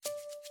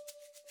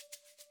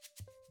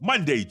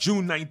Monday,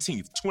 June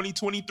 19th,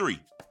 2023.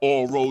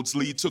 All roads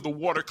lead to the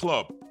Water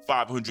Club,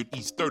 500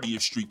 East 30th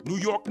Street, New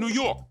York, New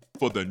York,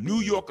 for the New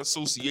York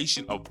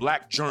Association of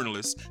Black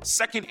Journalists'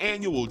 second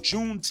annual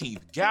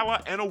Juneteenth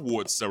Gala and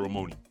Awards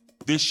Ceremony.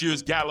 This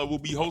year's gala will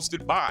be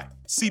hosted by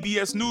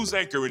CBS News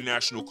anchor and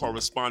national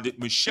correspondent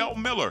Michelle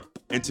Miller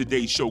and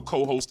Today's Show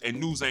co-host and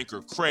news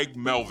anchor Craig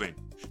Melvin.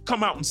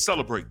 Come out and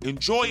celebrate,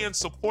 enjoy, and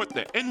support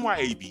the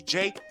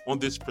NYABJ on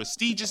this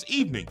prestigious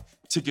evening.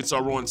 Tickets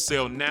are on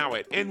sale now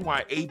at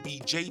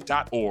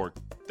nyabj.org.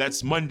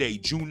 That's Monday,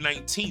 June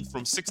 19th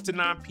from 6 to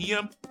 9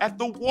 p.m. at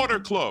the Water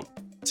Club.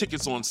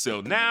 Tickets on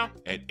sale now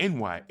at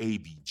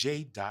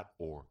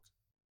nyabj.org.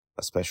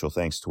 A special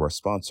thanks to our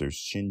sponsors,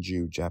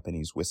 Shinju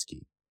Japanese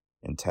Whiskey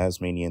and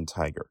Tasmanian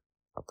Tiger,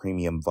 a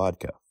premium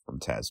vodka from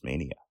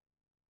Tasmania.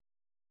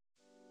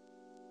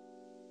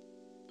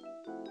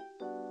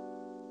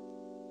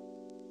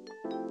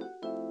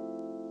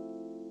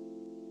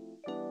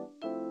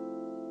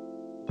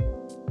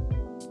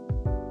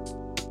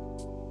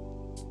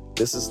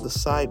 This is The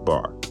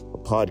Sidebar, a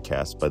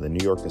podcast by the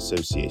New York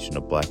Association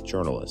of Black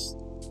Journalists.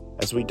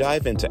 As we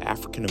dive into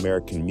African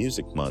American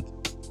Music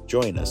Month,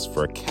 join us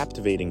for a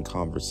captivating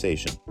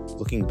conversation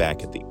looking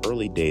back at the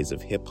early days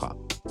of hip-hop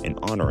and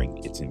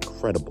honoring its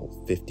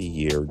incredible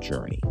 50-year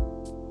journey.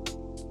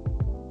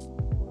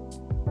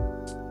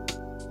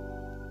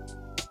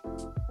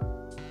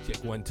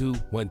 Check 1 2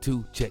 1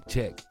 2 check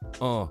check.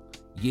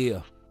 Yeah.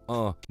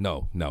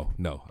 No.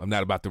 I'm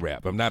not about to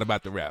rap.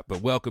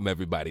 But welcome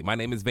everybody. My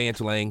name is Vance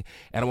Lang,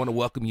 and I want to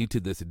welcome you to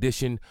this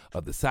edition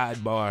of The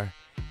Sidebar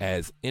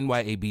as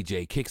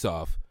NYABJ kicks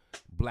off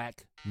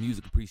Black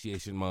Music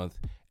Appreciation Month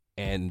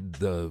and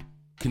the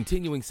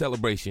continuing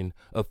celebration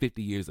of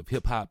 50 years of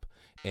hip hop.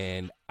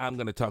 And I'm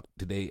going to talk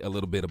today a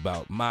little bit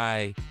about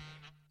my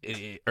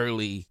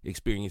early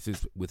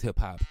experiences with hip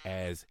hop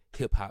as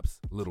hip hop's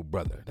little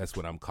brother. That's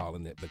what I'm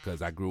calling it,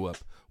 because I grew up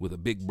with a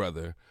big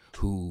brother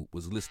who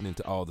was listening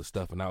to all the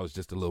stuff, and I was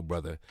just a little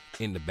brother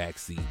in the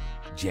backseat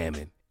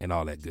jamming and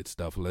all that good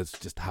stuff. Let's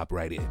just hop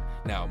right in.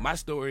 Now, my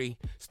story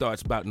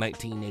starts about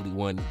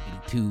 1981,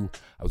 82.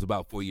 I was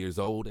about 4 years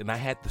old, and I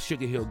had the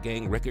Sugar Hill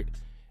Gang record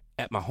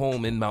at my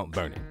home in Mount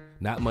Vernon.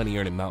 Not money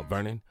earning Mount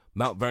Vernon.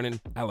 Mount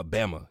Vernon,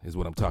 Alabama is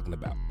what I'm talking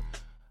about.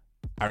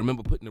 I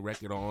remember putting the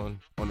record on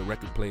the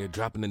record player,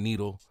 dropping the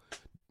needle,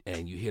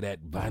 and you hear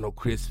that vinyl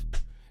crisp,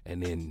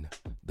 and then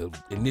the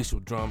initial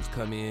drums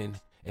come in,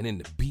 and then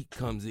the beat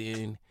comes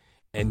in,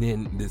 and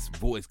then this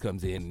voice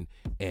comes in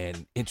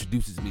and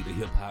introduces me to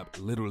hip hop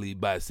literally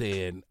by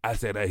saying, I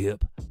said a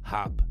hip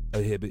hop, a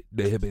hip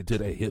the hip to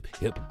the hip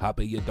hop,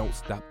 and you don't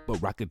stop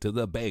but rock it to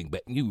the bang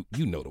bang.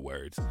 You know the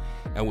words.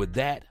 And with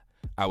that,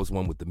 I was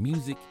one with the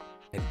music,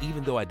 and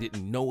even though I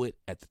didn't know it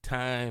at the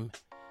time,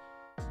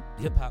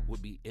 hip hop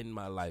would be in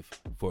my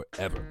life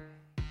forever.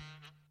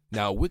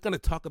 Now, we're going to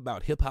talk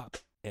about hip hop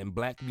and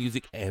black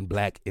music and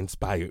black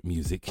inspired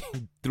music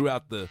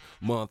throughout the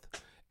month.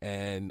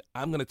 And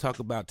I'm going to talk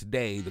about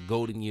today the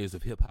golden years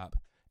of hip hop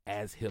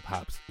as hip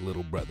hop's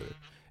little brother.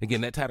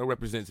 Again, that title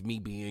represents me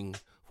being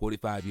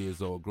 45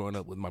 years old, growing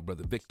up with my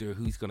brother Victor,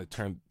 who's going to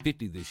turn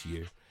 50 this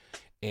year.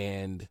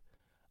 And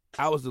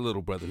I was the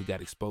little brother who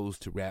got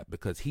exposed to rap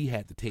because he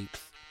had the tapes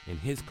in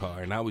his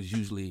car, and I was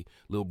usually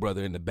little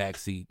brother in the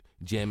backseat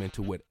jamming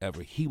to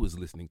whatever he was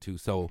listening to.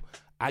 So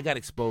I got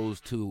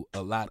exposed to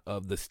a lot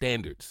of the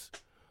standards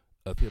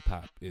of hip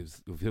hop.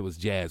 If it was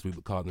jazz, we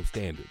would call them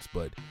standards.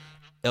 But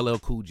LL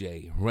Cool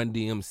J, Run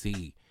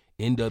DMC,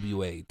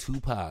 NWA,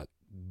 Tupac,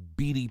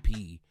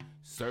 BDP,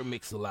 Sir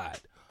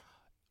Mix-a-Lot,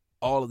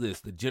 all of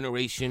this, the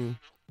generation,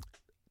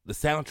 the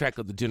soundtrack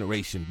of the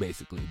generation,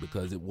 basically,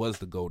 because it was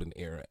the golden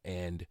era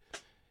and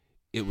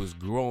it was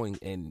growing,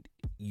 and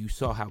you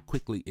saw how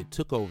quickly it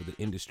took over the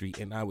industry,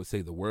 and I would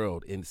say the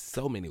world in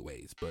so many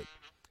ways. But,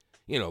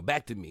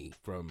 back to me,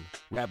 from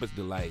Rapper's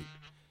Delight,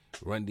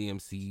 Run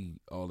DMC,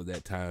 all of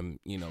that time,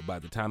 by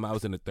the time I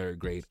was in the third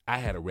grade, I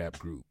had a rap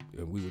group,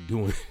 and we were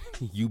doing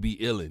You Be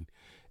Illin'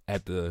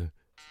 at the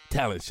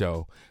talent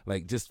show.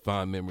 Like, just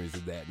fond memories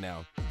of that.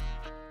 Now,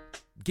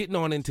 getting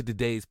on into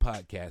today's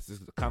podcast, this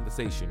is a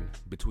conversation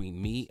between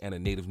me and a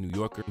native New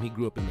Yorker. He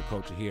grew up in the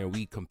culture here, and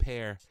we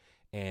compare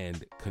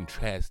and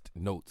contrast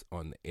notes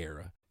on the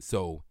era.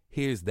 So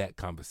here's that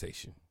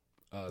conversation.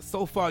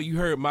 So far you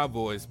heard my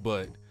voice,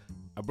 but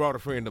I brought a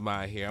friend of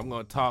mine here. I'm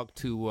going to talk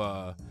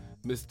to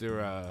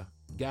Mr.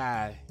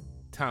 Guy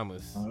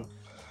Thomas.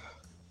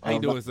 How you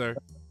doing, sir?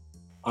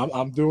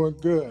 I'm doing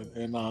good,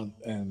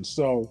 and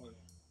so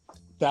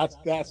that's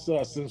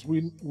since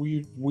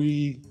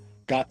we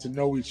got to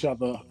know each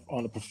other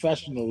on a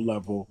professional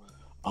level,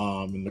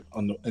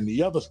 in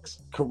the other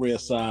career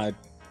side,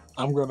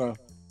 I'm gonna,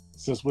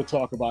 since we're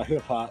talking about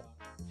hip hop,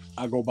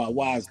 I go by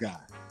Wise Guy.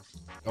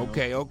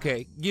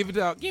 Okay, give it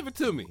up, give it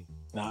to me.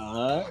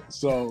 All right,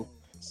 so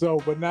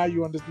but now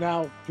you understand.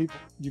 Now people,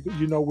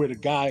 you know where the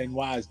Guy and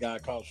Wise Guy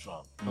comes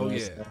from.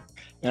 Yeah.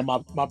 And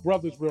my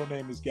brother's real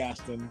name is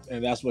Gaston,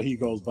 and that's what he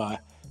goes by.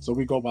 So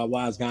we go by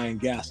Wise Guy and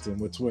Gaston.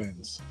 We're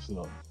twins.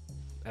 So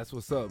that's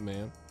what's up,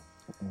 man.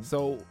 Mm-hmm.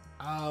 So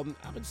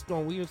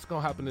we just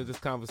gonna hop into this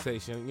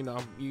conversation.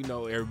 You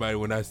know everybody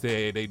when I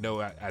say it, they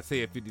know I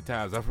say it 50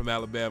 times. I'm from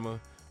Alabama.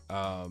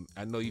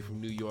 I know you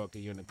from New York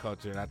and you're in the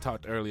culture. And I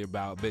talked earlier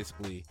about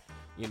basically,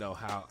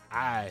 how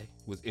I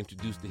was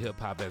introduced to hip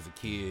hop as a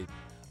kid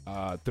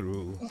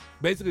through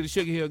basically the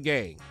Sugar Hill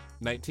Gang.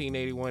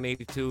 1981,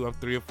 82. I'm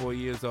 3 or 4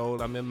 years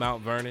old. I'm in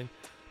Mount Vernon.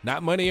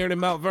 Not money earned in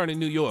Mount Vernon,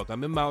 New York.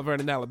 I'm in Mount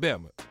Vernon,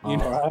 Alabama. You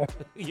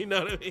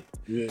know what I mean?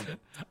 Yeah.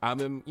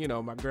 I'm in,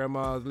 my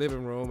grandma's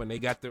living room, and they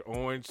got the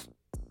orange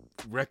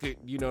record,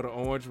 the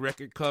orange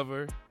record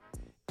cover,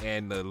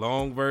 and the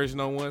long version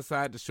on one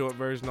side, the short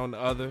version on the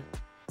other.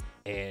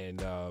 And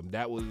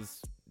that was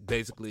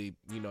basically,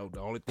 the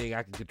only thing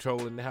I could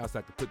control in the house.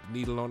 I could put the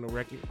needle on the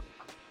record,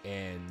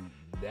 and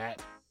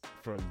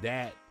from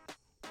that,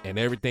 and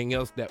everything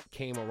else that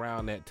came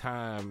around that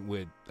time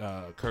with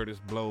Curtis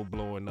Blow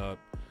blowing up,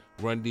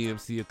 Run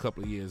DMC a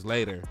couple of years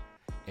later,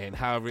 and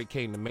however it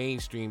came to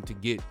mainstream to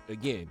get,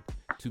 again,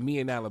 to me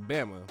in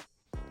Alabama,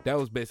 that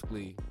was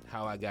basically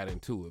how I got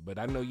into it. But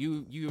I know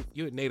you're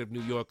a native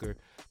New Yorker.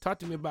 Talk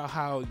to me about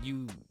how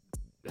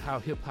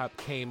hip hop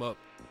came up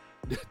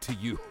to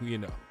you,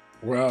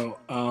 Well,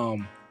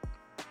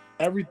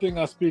 everything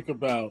I speak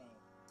about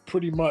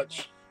pretty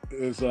much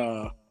is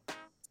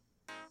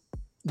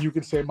you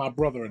can say my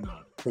brother and I,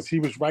 because he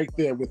was right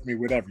there with me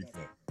with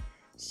everything.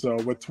 So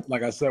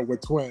like I said, we're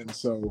twins,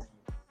 so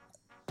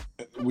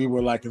we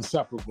were like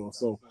inseparable.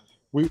 So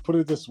we put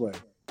it this way.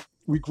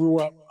 We grew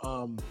up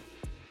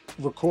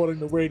recording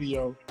the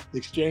radio,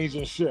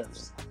 exchanging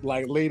shifts,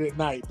 like late at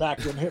night,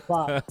 back when hip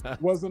hop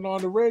wasn't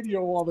on the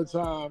radio all the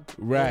time.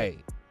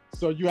 Right.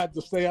 So you had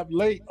to stay up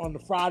late on the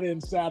Friday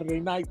and Saturday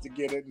night to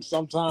get it. And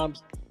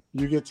sometimes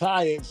you get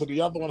tired, so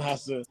the other one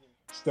has to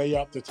stay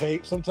up to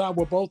tape. Sometimes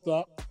we're both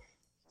up.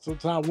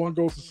 Sometimes one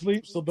goes to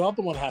sleep, so the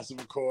other one has to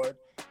record.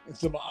 And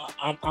so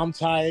I'm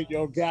tired,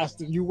 you're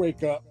gassed, and you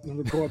wake up and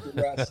record the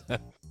rest.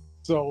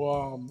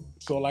 So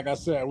like I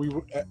said,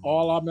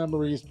 all our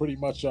memories pretty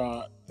much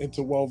are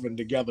interwoven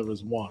together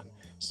as one.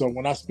 So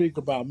when I speak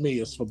about me,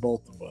 it's for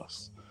both of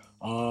us.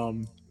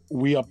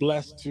 We are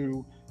blessed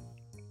to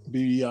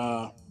be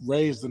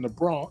raised in the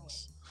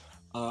Bronx.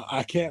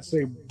 I can't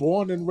say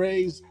born and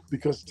raised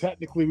because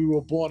technically we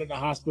were born in the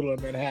hospital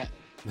in Manhattan.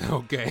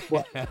 Okay.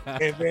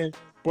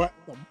 But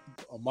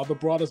our mother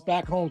brought us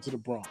back home to the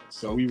Bronx.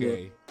 So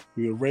okay.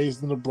 we were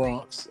raised in the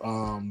Bronx.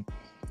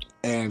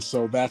 And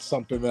so that's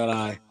something that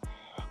I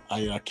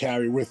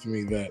carry with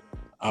me, that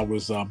I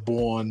was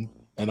born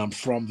and I'm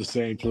from the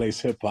same place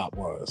hip hop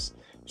was.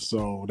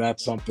 So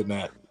that's something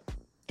that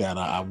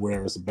I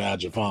wear as a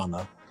badge of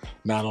honor.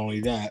 Not only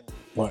that,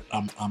 but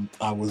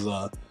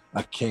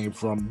I came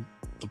from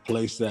the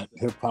place that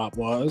hip hop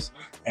was,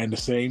 and the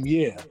same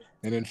year,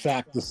 and in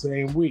fact the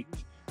same week.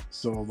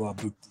 So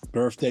the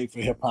birth date for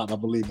hip hop, I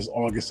believe, is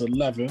August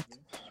 11th,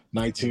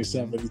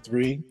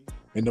 1973,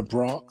 in the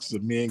Bronx.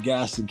 And me and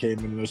Gaston came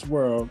into this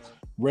world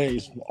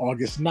raised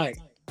August 9th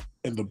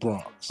in the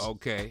Bronx.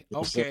 Okay.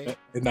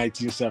 In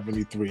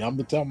 1973. I'm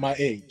gonna tell my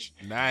age.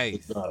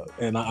 Nice.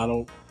 And I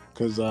don't,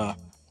 because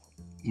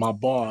my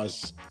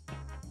bars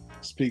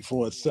speak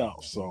for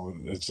itself, so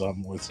it's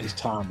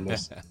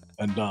timeless.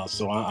 And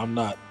so I'm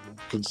not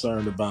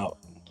concerned about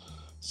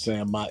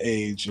saying my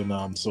age.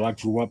 And so I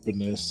grew up in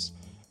this.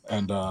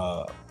 And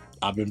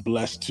I've been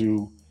blessed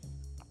to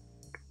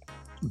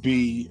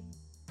be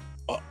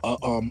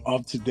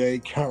up to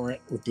date,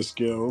 current with the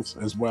skills,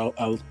 as well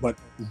as, but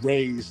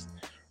raised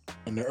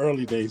in the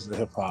early days of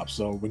hip hop.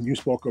 So when you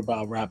spoke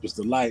about Rapper's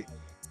Delight,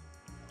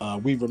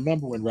 we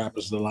remember when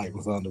Rapper's Delight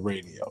was on the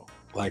radio.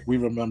 Like, we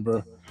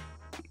remember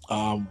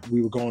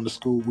we were going to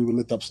school. We were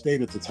lit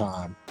upstate at the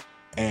time,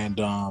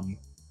 and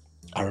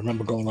I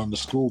remember going on the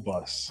school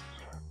bus,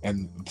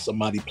 and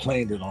somebody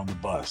playing it on the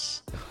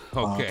bus.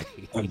 Okay.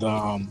 And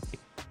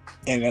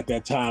at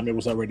that time it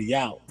was already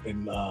out,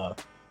 and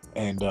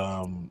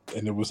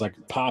it was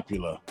like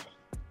popular,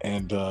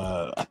 and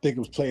I think it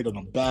was played on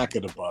the back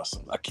of the bus.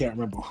 I can't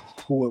remember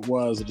who it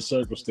was or the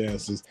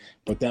circumstances,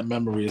 but that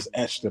memory is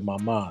etched in my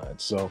mind.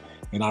 So,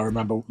 and I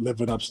remember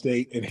living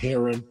upstate and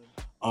hearing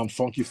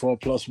Funky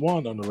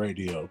 4+1 on the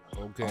radio.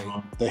 Okay.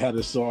 They had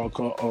a song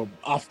called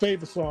our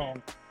favorite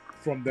song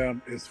from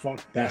them is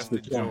That's the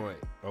Joint.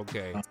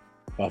 Okay.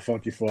 By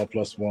Funky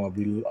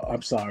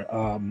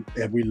 4+1.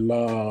 And we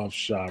love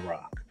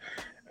Shy-Rock.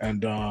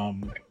 And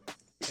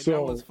so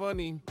that was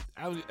funny.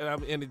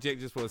 I'm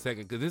interject just for a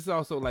second, because this is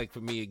also, like,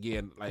 for me,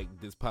 again, like,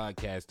 this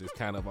podcast is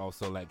kind of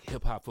also like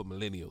hip hop for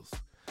millennials.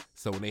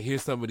 So when they hear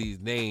some of these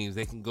names,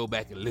 they can go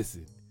back and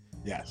listen.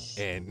 Yes.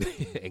 And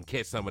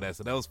catch some of that.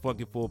 So that was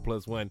Funky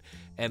 4+1.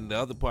 And the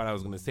other part I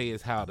was going to say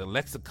is how the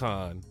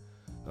lexicon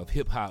of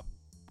hip hop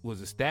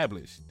was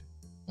established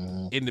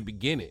in the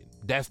beginning.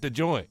 That's the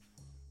joint.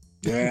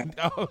 Yeah.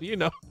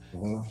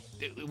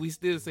 We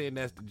still saying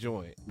that's the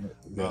joint.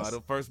 Yes.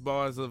 The first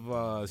bars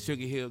of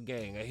Sugar Hill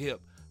Gang, a hip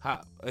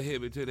hop, a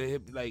hip to the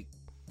hip, like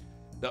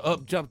the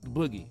up jump the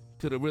boogie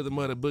to the rhythm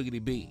of the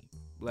boogity beat.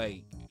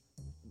 Like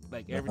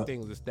everything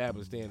was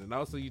established then. And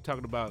also you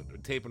talking about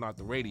taping off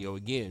the radio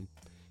again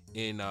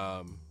in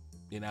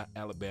in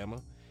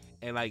Alabama.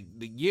 And like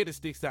the year that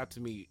sticks out to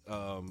me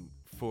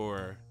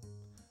for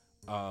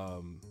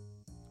a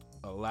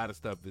lot of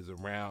stuff is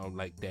around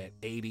like that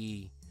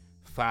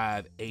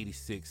 85,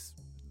 86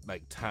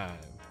 like time.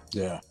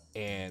 Yeah.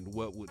 And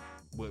what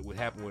would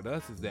happen with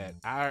us is that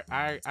our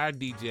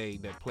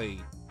DJ that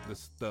played the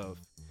stuff,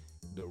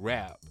 the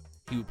rap,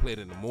 he would play it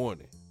in the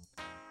morning.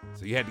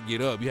 So you had to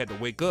get up, you had to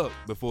wake up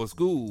before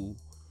school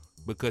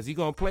because he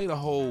gonna play the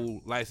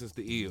whole License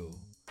to Ill.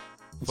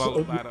 So,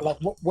 like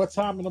what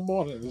time in the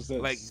morning is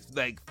this?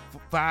 Like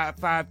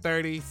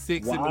 5:30,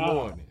 6 in the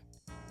morning.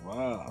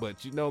 Wow.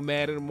 But you know,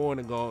 Mad in the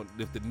Morning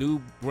if the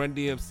new Run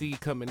DMC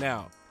coming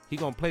out, he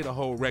gonna play the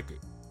whole record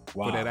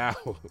for that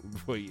hour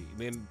for you.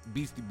 Then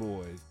Beastie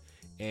Boys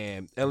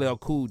and LL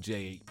Cool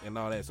J and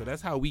all that. So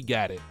that's how we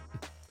got it.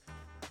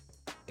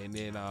 And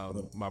then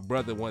my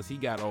brother, once he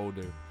got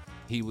older,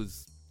 he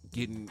was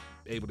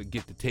able to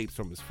get the tapes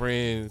from his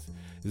friends.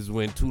 This is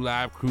when 2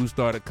 Live Crew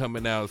started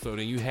coming out. So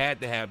then you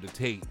had to have the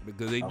tape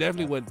because they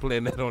definitely wasn't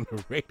playing that on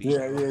the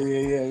radio.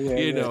 Yeah.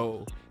 You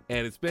know,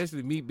 and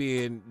especially me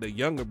being the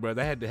younger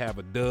brother, I had to have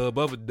a dub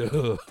of a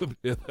dub.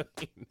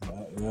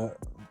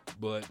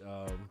 But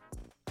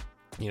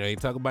you know, you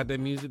talk about that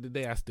music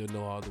today, I still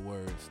know all the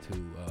words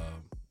to.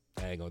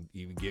 I ain't gonna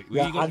even get.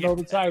 I know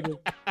the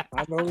title.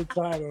 I know the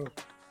title.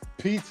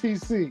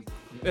 PTC.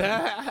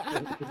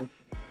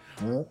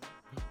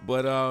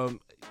 But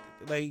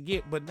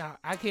but now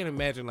I can't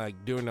imagine like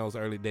during those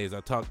early days.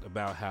 I talked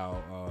about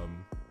how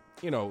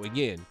you know,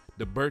 again,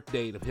 the birth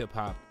date of hip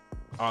hop,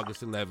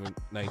 August 11th,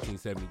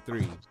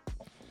 1973.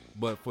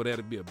 But for there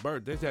to be a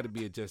birth, there's had to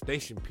be a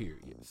gestation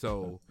period.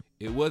 So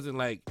it wasn't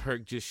like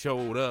Herc just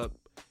showed up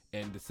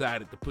and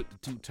decided to put the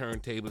 2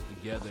 turntables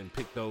together and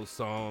pick those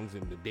songs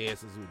and the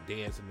dancers were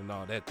dancing and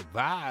all that. The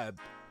vibe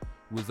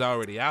was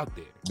already out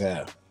there.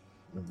 Yeah.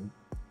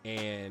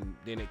 And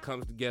then it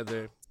comes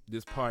together.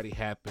 This party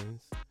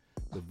happens.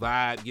 The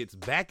vibe gets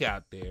back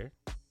out there.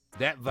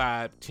 That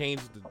vibe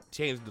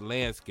changed the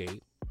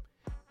landscape.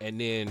 And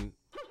then,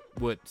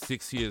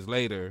 6 years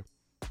later,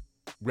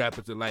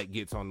 Rappers Delight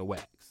gets on the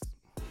wax.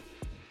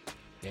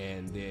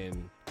 And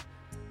then,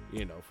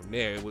 you know, from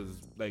there, it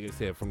was, like I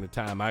said, from the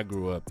time I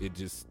grew up, it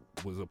just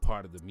was a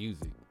part of the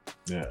music.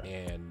 Yeah.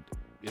 And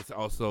it's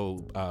also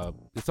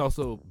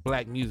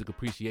Black Music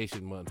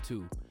Appreciation Month,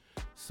 too.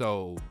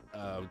 So,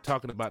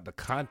 talking about the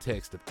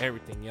context of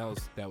everything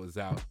else that was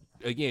out.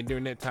 Again,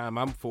 during that time,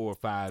 I'm 4,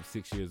 5,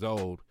 6 years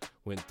old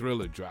when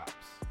Thriller drops.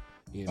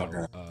 You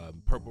know,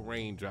 Purple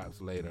Rain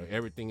drops later.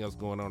 Everything else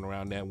going on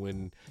around that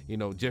when, you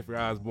know, Jeffrey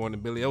Osborne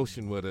and Billy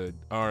Ocean were the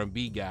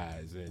R&B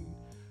guys and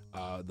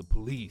the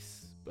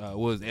Police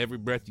was Every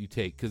Breath You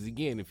Take. Because,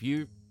 again, if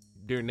you,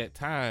 during that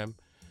time,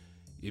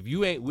 if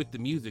you ain't with the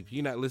music, if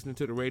you're not listening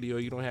to the radio,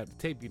 you don't have the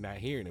tape, you're not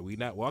hearing it. We're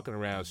not walking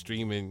around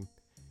streaming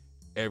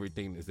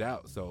everything that's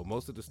out. So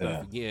most of the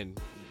stuff, again,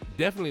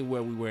 definitely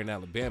where we were in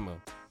Alabama,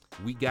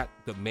 we got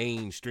the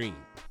mainstream.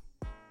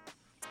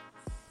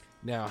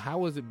 Now, how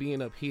was it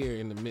being up here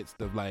in the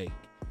midst of like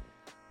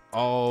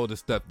all the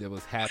stuff that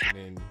was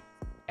happening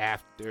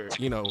after,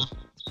 you know,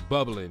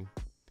 bubbling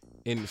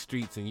in the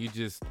streets, and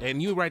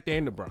you right there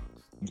in the Bronx?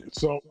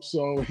 So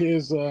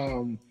here's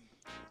the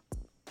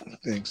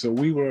thing. So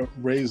we were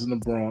raised in the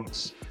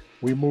Bronx.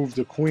 We moved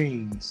to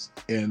Queens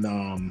in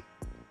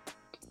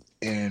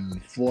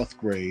 4th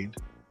grade.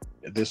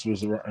 This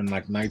was in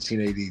like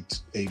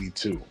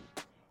 1982.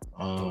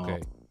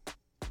 Okay.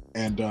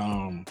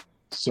 And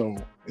so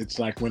it's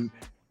like when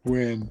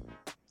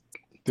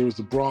there was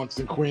the Bronx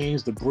and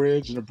Queens, the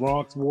bridge and the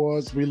Bronx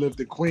Wars, we lived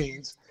in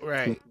Queens.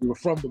 Right. We were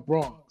from the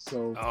Bronx.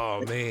 So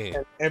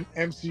man. And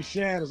MC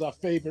Shan is our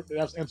favorite.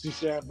 That's MC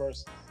Shan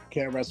versus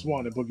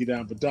KRS-One and Boogie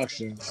Down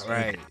Productions.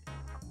 Right.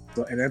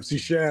 So, and MC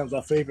Shan is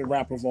our favorite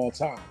rapper of all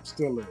time.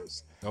 Still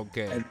is.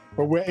 Okay.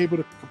 But we're able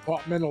to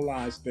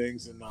compartmentalize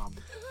things, and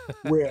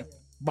where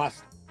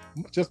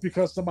just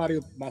because somebody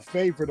is my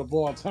favorite of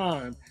all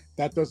time,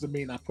 that doesn't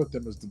mean I put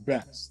them as the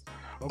best.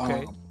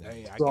 Okay.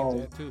 Hey, I get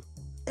that too.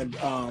 And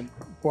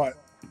but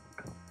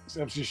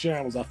MC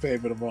Shan was our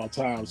favorite of all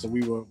time, so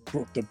we were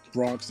the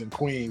Bronx and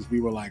Queens. We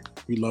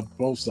loved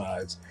both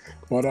sides.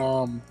 But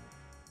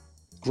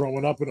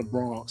growing up in the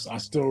Bronx, I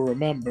still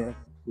remember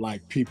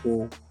like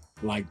people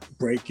like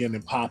breaking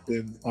and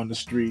popping on the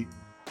street.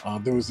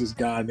 There was this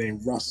guy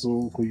named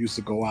Russell who used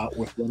to go out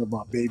with one of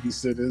our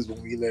babysitters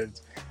when we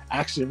lived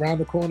actually around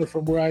the corner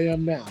from where I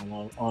am now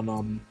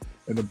on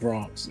in the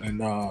Bronx,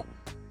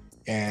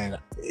 and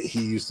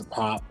he used to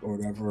pop or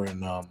whatever,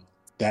 and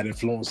that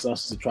influenced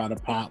us to try to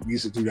pop. We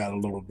used to do that a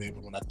little bit,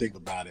 but when I think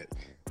about it,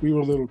 we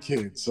were little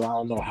kids, so I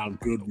don't know how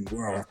good we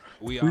were.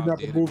 We never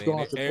did moved it,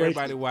 on to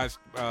everybody watched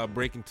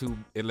Breaking 2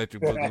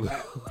 Electric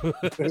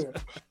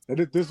Boogaloo. And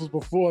this was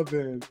before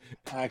then,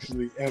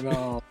 actually, and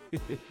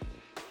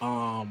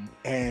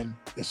and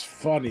it's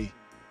funny.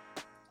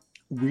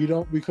 We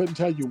couldn't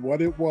tell you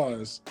what it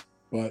was,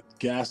 but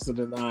Gaston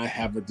and I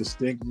have a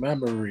distinct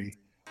memory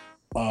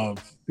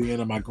of being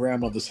in my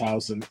grandmother's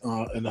house in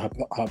her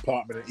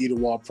apartment in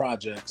Idlewild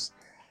Projects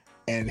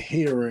and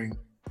hearing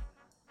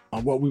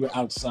we were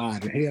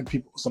outside and hearing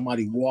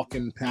somebody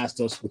walking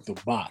past us with the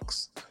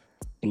box,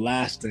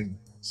 blasting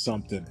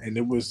something, and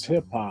it was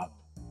hip hop,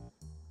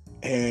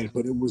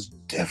 but it was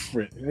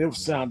different, and it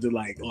sounded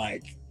like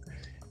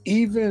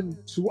even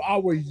to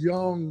our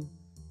young,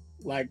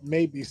 like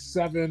maybe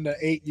 7 to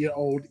 8 year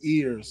old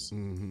ears,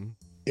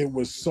 it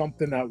was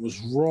something that was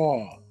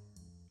raw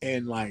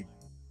and like,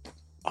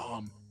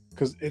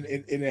 because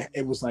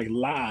it was like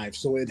live,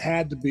 so it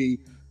had to be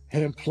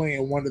him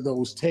playing one of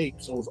those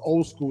tapes, those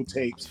old school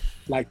tapes,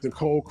 like the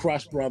Cold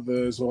Crush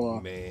Brothers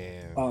or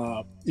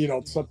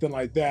something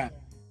like that.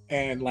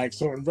 And like,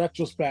 so in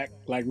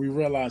retrospect, like we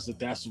realized that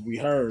that's what we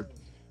heard,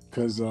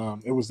 because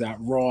it was that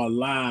raw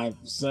live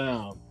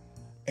sound.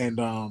 And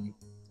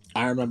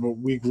I remember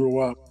we grew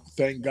up,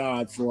 thank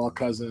God for our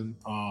cousin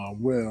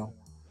Willie.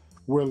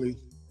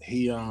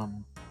 We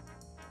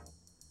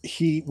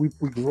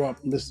grew up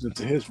listening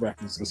to his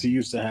records because he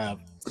used to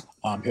have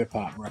hip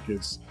hop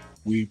records.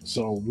 We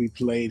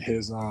played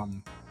his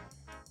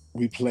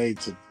we played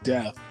to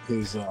death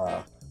his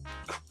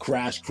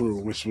Crash Crew,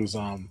 which was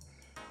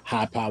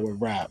High Powered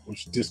Rap,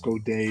 which Disco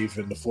Dave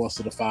and the Force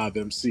of the Five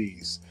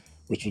MCs,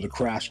 which was the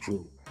Crash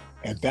Crew.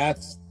 And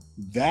that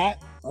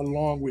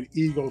along with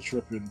Ego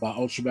Trippin' by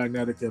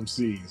Ultramagnetic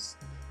MCs,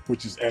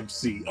 which is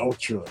MC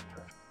Ultra.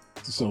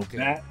 So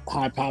that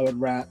High Powered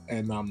Rap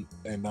and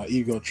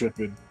Ego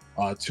Trippin'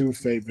 are two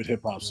favorite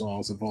hip hop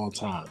songs of all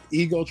time.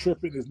 Ego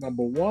Trippin' is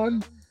number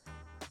one,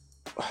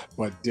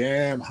 but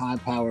damn, High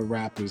Powered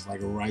Rap is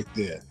like right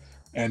there.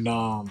 And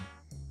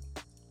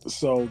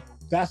so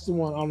that's the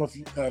one. I don't know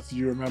if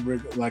you remember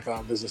it, like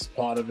there's this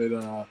part of it,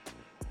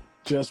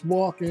 just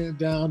walking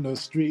down the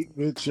street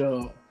with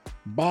your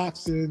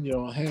box in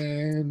your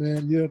hand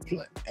and you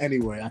play.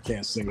 Anyway, I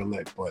can't sing a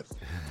lick, but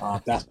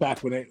that's back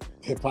when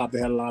hip hop, they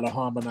had a lot of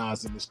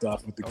harmonizing and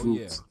stuff with the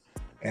groups.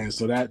 Yeah. And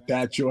so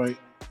that joint,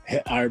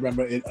 I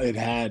remember it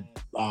had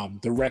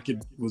the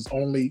record was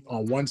only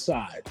on one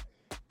side.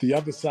 The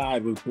other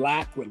side was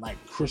black with like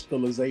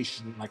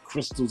crystallization, like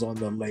crystals on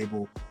the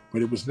label,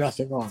 but it was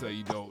nothing on it. So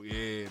you don't,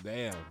 yeah,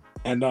 damn.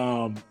 And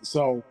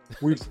so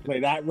we used to play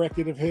that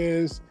record of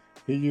his.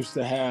 He used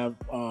to have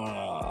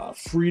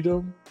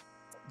Freedom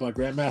by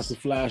Grandmaster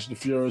Flash and the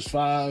Furious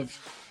Five.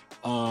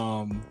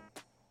 I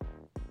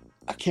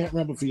can't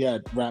remember if he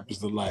had Rapper's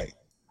Delight.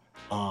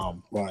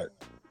 But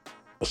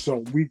so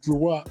we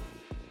grew up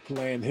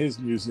playing his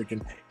music,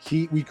 and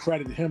we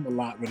credit him a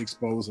lot with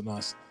exposing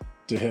us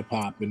to hip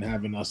hop and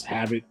having us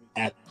have it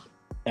at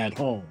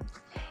home.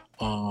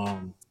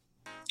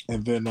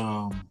 And then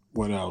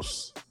what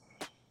else?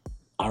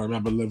 I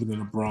remember living in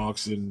the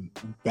Bronx, and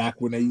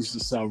back when they used to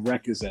sell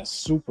records at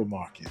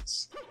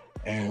supermarkets,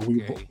 and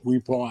we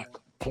bought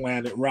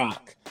Planet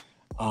Rock,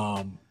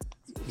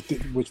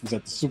 which was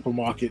at the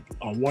supermarket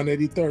on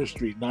 183rd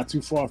Street, not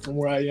too far from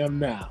where I am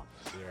now.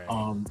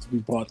 We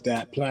bought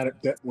that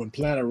when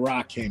Planet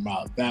Rock came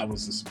out. That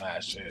was a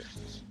smash hit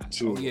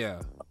too. Oh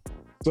yeah.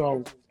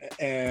 So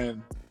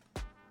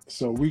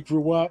we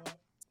grew up.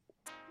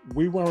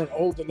 We weren't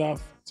old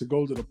enough to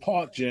go to the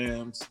park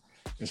jams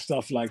and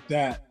stuff like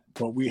that,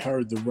 but we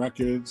heard the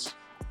records.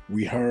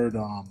 We heard,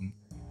 and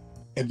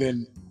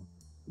then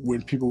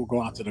when people would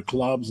go out to the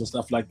clubs and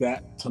stuff like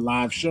that, to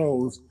live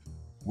shows,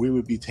 we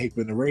would be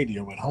taping the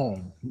radio at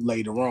home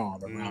later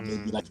on, around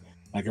maybe like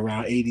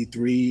around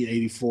 83,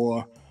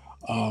 84.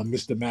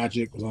 Mr.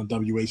 Magic was on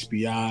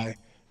WHBI.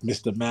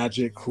 Mr.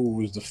 Magic, who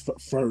was the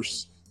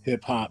first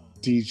hip hop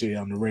DJ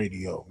on the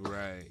radio.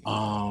 Right.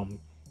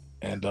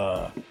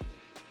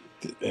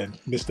 And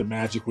Mr.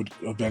 Magic would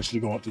eventually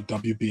go on to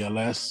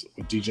WBLS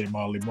with DJ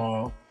Marley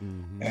Marl,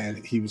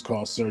 and he was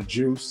called Sir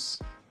Juice.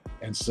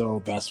 And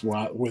so that's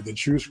where the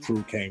Juice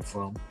Crew came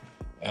from.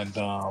 And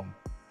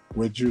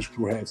where Juice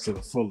Crew heads to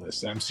the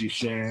fullest. MC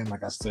Shan,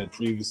 like I said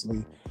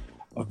previously,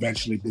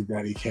 eventually Big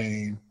Daddy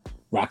Kane,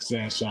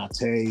 Roxanne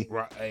Shante,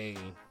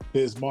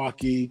 Biz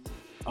Markie,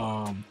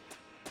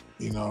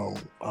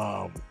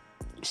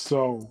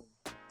 so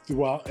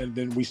throughout, and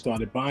then we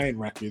started buying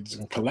records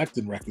and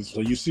collecting records.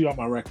 So you see all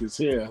my records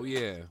here. Oh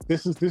yeah.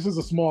 This is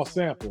a small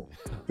sample.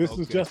 This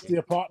is just the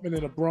apartment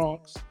in the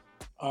Bronx,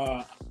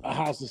 a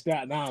house in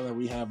Staten Island.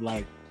 We have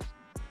like,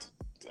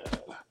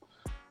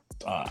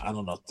 I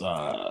don't know,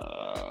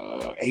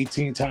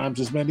 18 times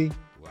as many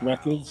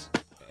records.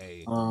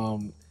 Hey.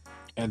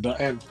 And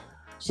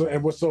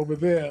what's over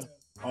there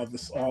are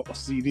all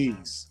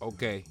CDs.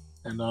 Okay.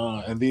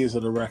 And these are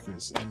the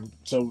records. And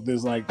so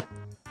there's like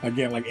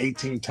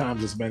 18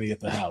 times as many at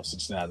the house in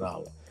Staten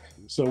Island.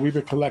 So we've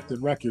been collecting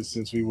records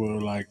since we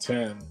were like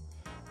 10.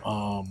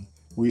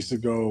 We used to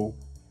go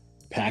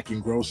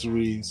packing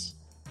groceries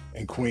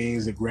in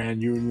Queens at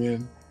Grand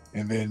Union.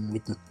 And then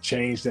with the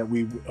change that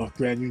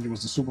Grand Union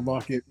was the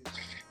supermarket,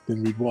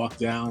 then we'd walk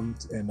down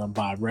and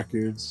buy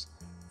records.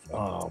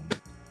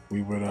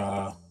 We would,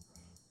 I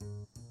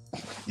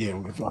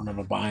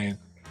remember buying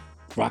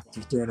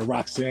during the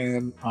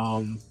Roxanne,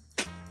 all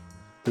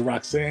the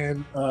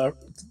Roxanne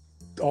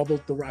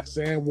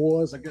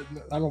Wars. I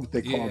don't know what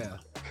they called it.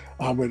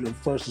 When it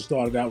first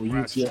started out with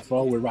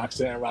UTFO with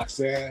Roxanne,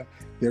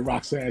 then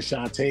Roxanne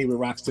Shante with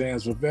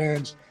Roxanne's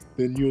Revenge.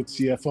 Then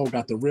UTFO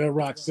got the real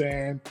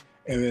Roxanne,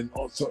 and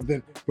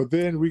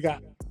then we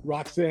got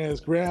Roxanne's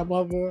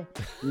grandmother.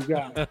 We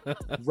got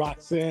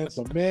Roxanne's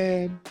a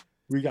man.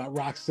 We got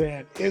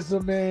Roxanne is a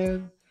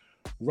man.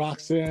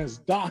 Roxanne's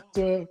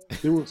doctor.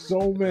 There were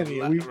so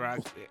many, and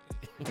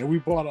we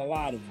bought a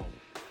lot of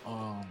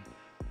them.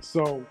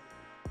 So,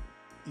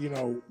 you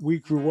know, we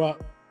grew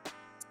up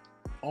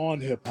on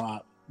hip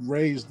hop,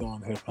 raised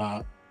on hip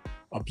hop,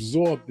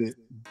 absorbed it,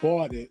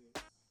 bought it,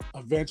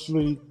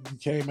 eventually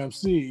became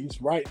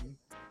MCs, writing.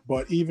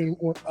 But even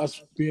with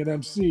us being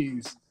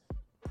MCs,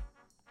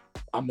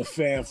 I'm a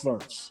fan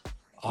first.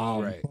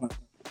 Right.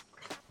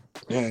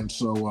 And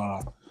so,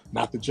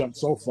 not to jump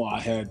so far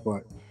ahead,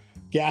 but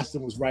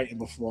Gaston was writing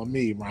before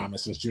me, rhyming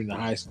since junior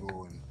high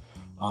school,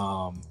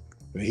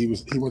 and he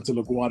went to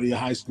LaGuardia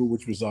High School,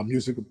 which was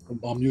music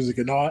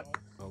and art,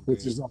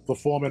 which is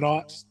performing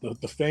arts,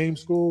 the Fame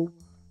School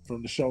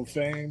from the show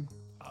Fame.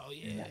 Oh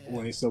yeah.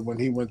 When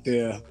he went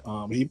there,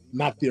 he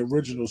not the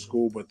original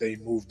school, but they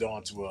moved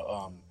on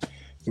to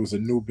there was a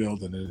new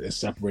building, and it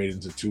separated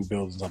into two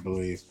buildings, I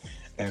believe.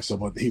 And so,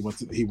 but he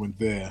went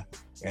there,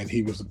 and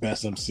he was the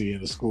best MC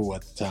in the school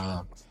at the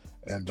time.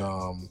 And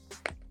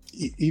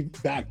he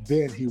back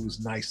then he was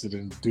nicer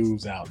than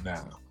dudes out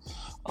now.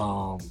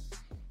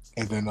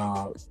 And then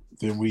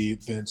we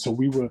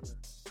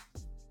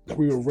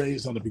were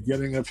raised on the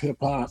beginning of hip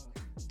hop.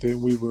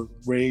 Then we were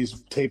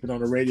raised taping on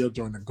the radio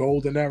during the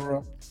golden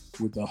era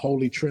with the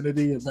holy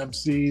trinity of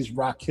MCs: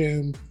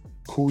 Rakim,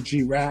 Kool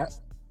G Rap,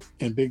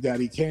 and Big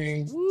Daddy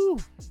Kane. Woo.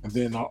 And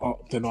then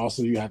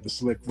also you had the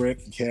Slick Rick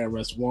and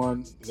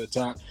KRS-One at the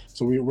time.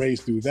 So we were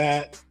raised through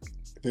that.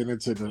 Then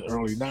into the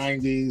early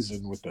 90s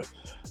and with the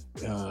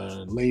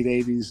late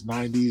 80s,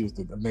 90s with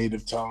the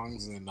Native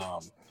Tongues and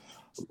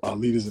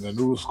Leaders in the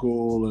New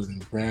School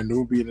and Brand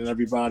Nubian and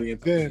everybody.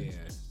 And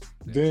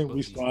then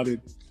we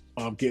started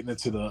getting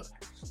into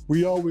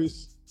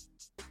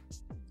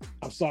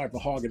I'm sorry for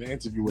hogging the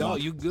interview. No,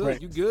 you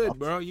good. You good,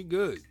 bro. You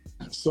good.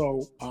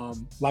 So,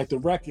 like the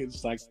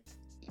records, like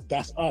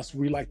that's us.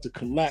 We like to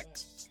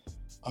collect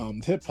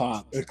hip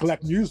hop and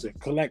collect music,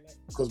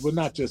 because we're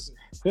not just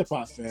hip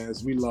hop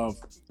fans. We love,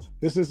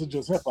 this isn't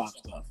just hip hop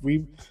stuff.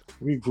 We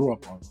grew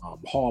up on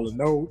Hall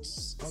 &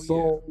 Oates,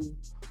 soul,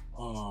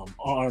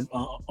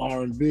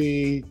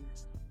 R&B,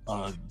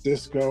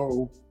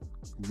 disco,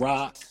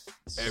 rock,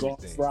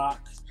 soft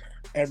rock,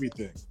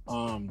 everything.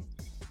 So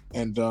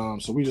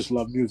we just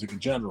love music in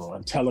general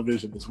and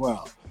television as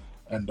well.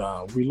 And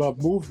we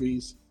love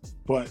movies,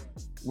 but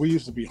we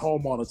used to be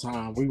home all the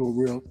time. We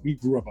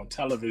grew up on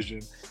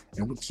television.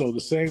 And so the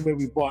same way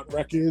we bought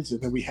records,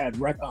 and then we had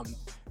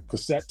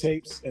cassette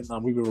tapes, and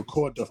we would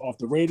record off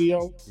the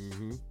radio.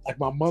 Mm-hmm. Like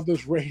my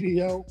mother's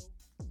radio,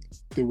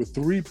 there were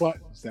 3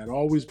 buttons that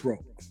always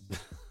broke.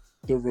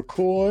 The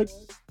record,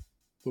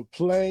 the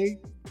play,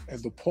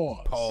 and the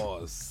pause.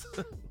 Pause.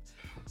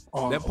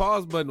 That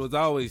pause button was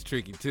always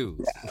tricky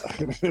too.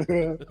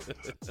 Yeah.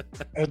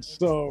 And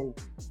so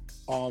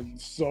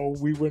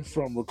we went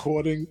from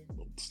recording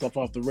stuff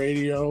off the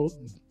radio,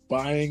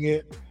 buying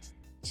it,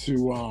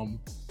 to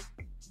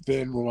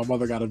then when my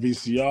mother got a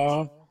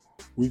VCR,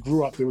 we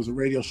grew up. There was a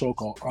radio show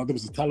there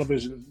was a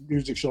television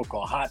music show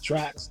called Hot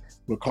Tracks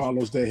with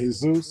Carlos De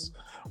Jesus.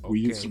 We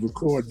used to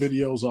record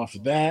videos off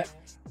of that.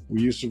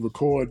 We used to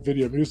record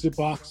Video Music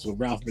Box with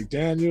Ralph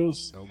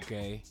McDaniels.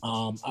 Okay.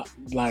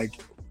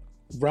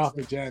 Ralph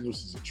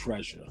McDaniels is a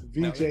treasure.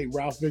 VJ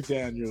Ralph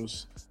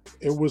McDaniels.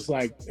 It was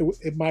like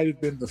it might have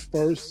been the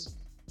first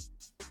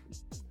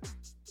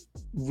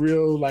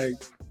real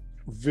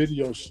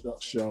video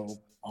show.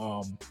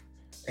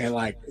 And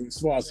as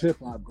far as hip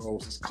hop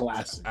goes, it's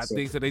classic. I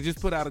think so. They just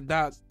put out a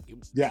doc.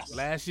 Yes.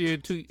 Last year,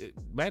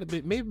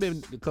 maybe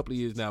been a couple of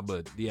years now,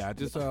 but yeah, I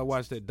just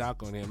watched that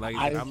doc on him.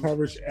 I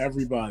encourage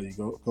everybody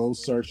go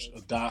search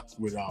a doc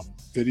with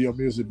Video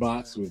Music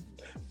Box with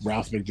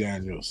Ralph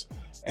McDaniels,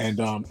 and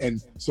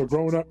so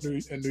growing up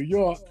in New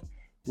York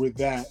with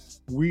that,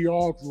 we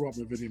all grew up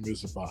with Video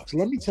Music Box.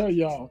 Let me tell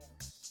y'all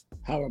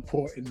how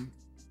important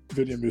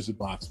Video Music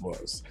Box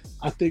was.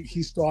 I think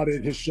he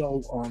started his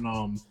show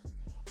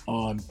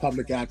on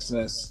public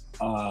access,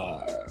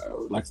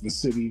 like the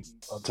city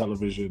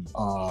television,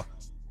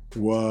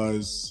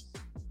 was,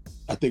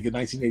 I think in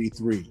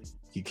 1983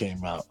 he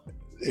came out.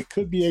 It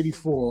could be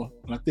 84,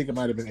 and I think it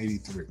might have been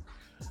 83.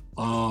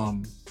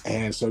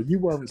 And so you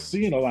weren't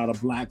seeing a lot of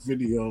black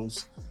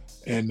videos,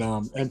 and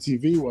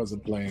MTV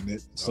wasn't playing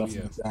it, stuff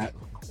like that.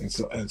 And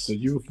so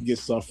you can get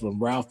stuff from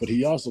Ralph, but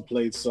he also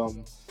played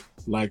some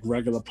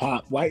regular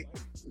pop white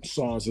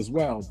songs as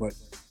well. But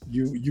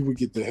you would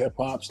get the hip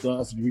hop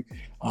stuff,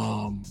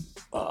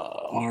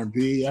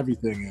 R&B,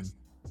 everything. And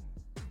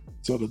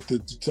so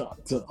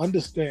to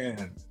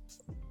understand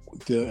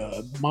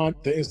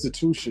the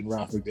institution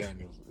Ralph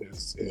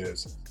McDaniels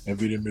is and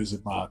Video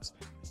Music Box,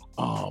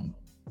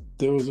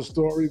 there was a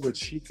story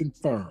which he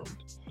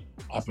confirmed,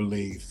 I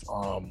believe,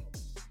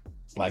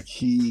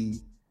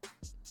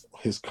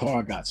 his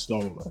car got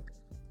stolen,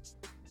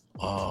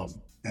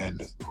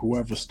 and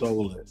whoever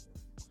stole it,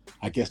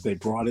 I guess they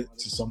brought it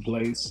to some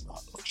place,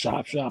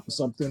 shop or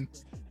something,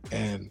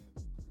 and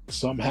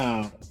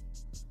somehow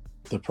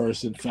the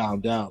person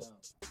found out.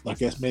 I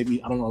guess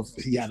maybe, I don't know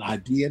if he had an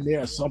ID in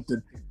there or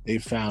something. They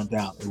found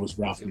out it was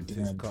Ralph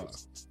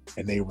McDaniels,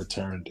 and they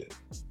returned it.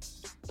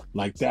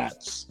 Like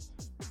that's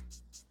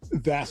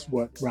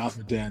what Ralph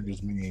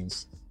McDaniels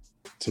means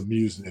to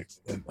music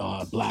and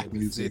black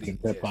music and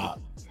hip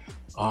hop.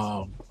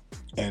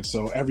 And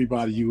so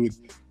everybody, you would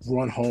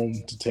run home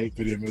to take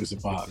Video Music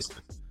Box.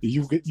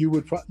 You could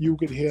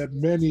hear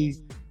many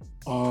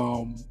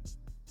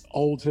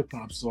old hip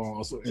hop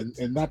songs,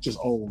 and not just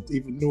old,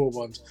 even newer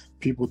ones.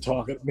 People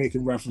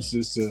making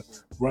references to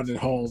running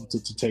home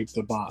to tape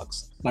the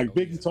box. Like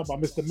Biggie talked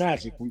about Mr.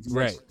 Magic we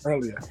mentioned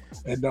earlier,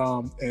 and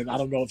I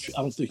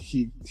don't think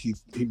he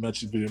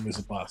mentioned Video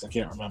Music Box. I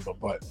can't remember,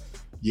 but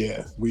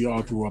yeah, we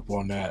all grew up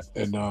on that,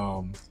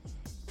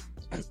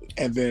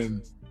 and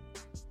then.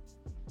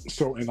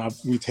 So,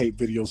 we tape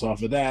videos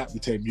off of that. We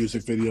tape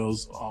music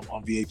videos on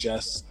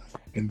VHS.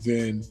 And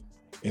then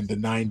in the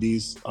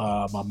 90s,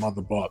 my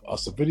mother bought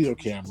us a video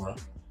camera.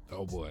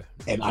 Oh, boy.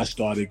 And I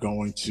started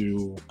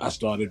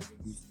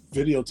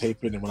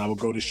videotaping. And when I would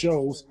go to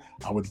shows,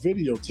 I would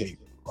videotape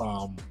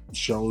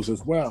shows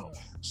as well.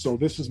 So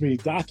this is me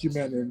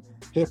documenting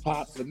hip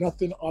hop for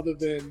nothing other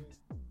than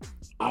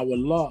our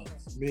love.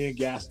 Me and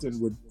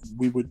Gaston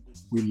we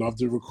love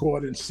to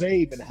record and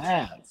save and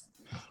have.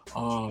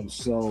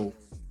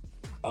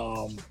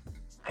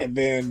 And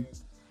then,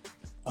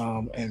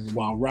 and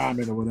while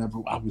rhyming or whatever,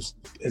 I was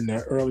in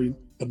the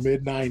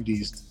mid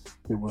 90s,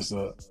 there was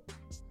a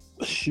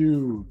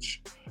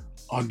huge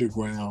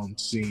underground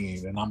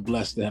scene, and I'm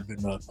blessed to have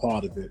been a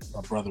part of it,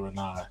 my brother and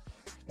I,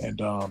 and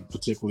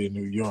particularly in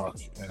New York.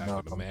 And,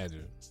 I can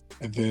imagine.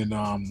 And then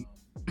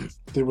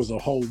there was a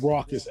whole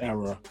Raucous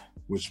era,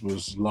 which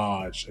was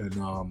large, and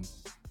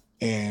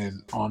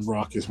on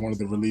Raucous, one of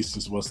the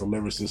releases was the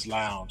Lyricist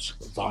Lounge,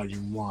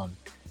 Volume 1.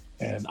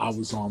 And I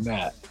was on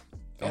that,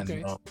 and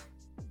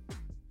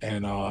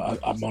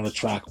I'm on a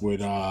track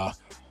with my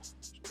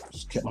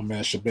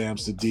man Shabam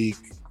Sadiq,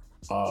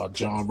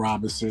 John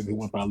Robinson, who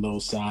went by Lil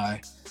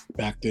Sai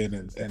back then,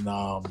 and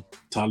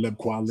Talib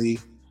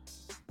Kweli,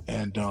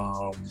 and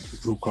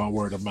group called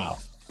Word of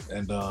Mouth,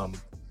 and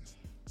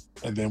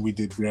then we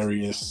did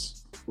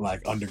various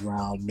like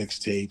underground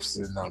mixtapes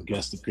and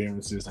guest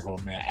appearances, like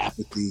my man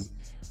Apathy.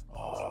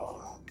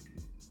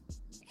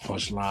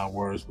 Punchline,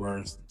 words,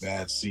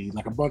 Bad Seed,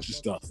 like a bunch of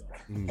stuff.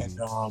 And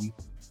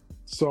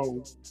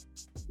so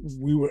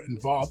we were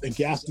involved, and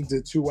Gaston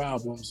did 2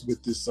 albums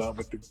with this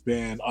with the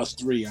band Us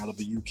Three out of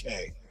the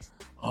UK.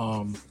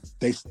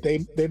 They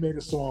made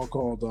a song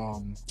called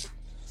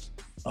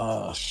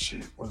what is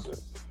it?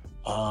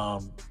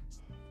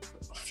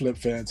 Flip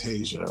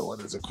Fantasia.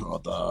 What is it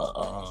called?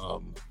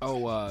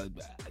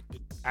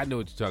 I know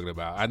what you're talking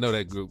about. I know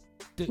that group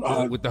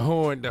with the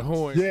horn.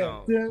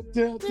 Yeah.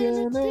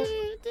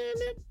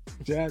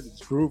 Jazz is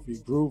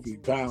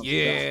groovy, bounce.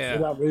 Yeah.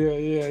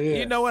 Yeah.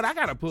 You know what? I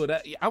gotta pull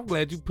that. I'm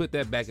glad you put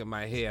that back in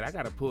my head. I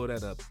gotta pull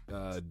that up,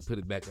 put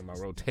it back in my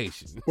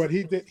rotation. But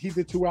he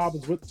did 2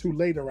 albums with 2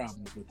 later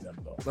albums with them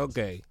though.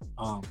 Okay.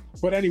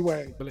 But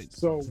anyway,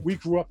 so we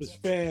grew up as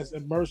fans,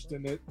 immersed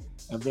in it,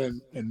 and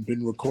been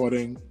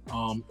recording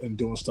and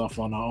doing stuff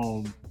on our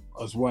own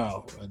as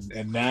well.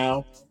 And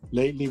now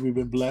lately we've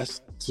been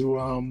blessed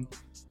to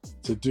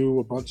do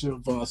a bunch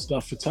of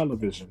stuff for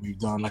television. We've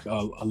done like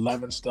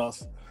 11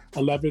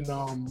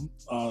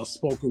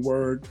 spoken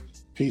word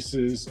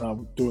pieces,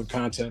 doing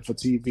content for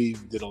TV. We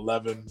did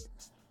 11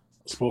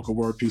 spoken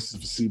word pieces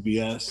for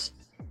CBS.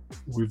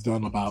 We've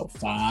done about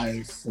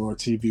 5 for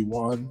TV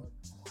One.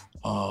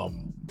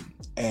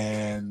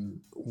 And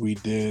we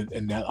did,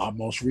 and that our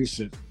most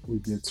recent, we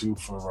did 2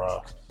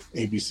 for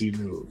ABC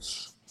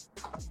News.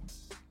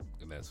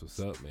 And that's what's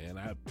up, man.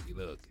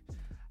 Look,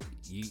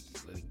 you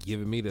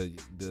giving me the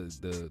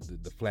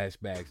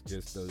flashbacks,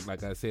 just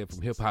like I said,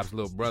 from hip hop's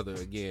little brother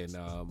again.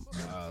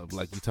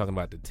 Like you talking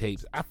about the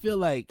tapes. I feel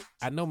like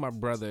I know my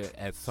brother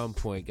at some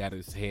point got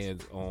his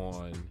hands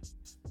on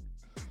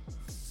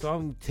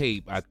some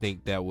tape. I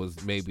think that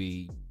was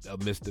maybe a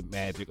Mr.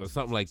 Magic or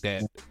something like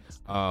that.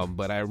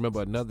 But I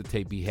remember another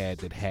tape he had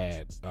that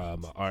had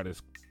an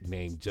artist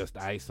named Just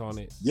Ice on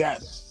it.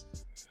 Yes,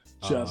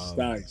 Just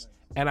Ice.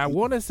 And I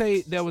want to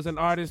say there was an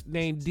artist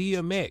named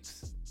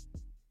DMX.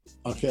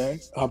 Okay.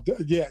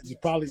 Yeah, you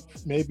probably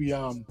maybe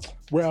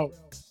well,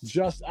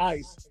 Just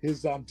Ice,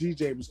 his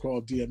DJ was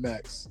called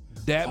DMX.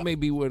 That may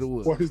be what it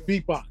was. Or his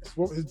beatbox.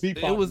 What was his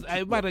beatbox?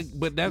 It might have,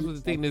 but that's what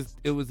the thing is.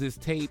 It was his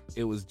tape.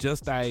 It was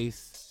Just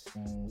Ice,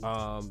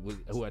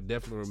 who I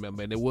definitely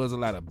remember, and there was a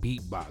lot of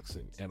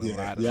beatboxing and a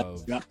lot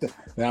of.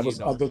 That was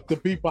the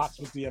beatbox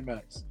was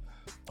DMX.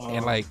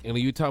 And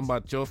you talking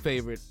about your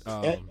favorite.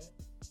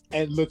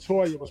 And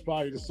LaToya was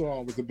probably the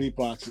song with the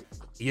beatboxing.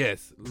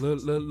 Yes,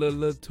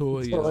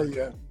 LaToya. Oh,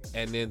 yeah.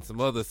 And then some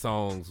other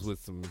songs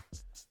with some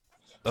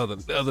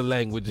other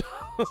language.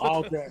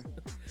 Okay.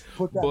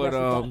 Put that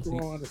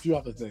on a few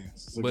other things.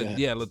 So but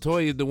yeah,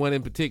 LaToya, the one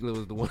in particular,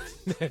 was the one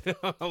that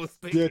I was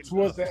thinking. Yeah,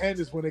 towards the end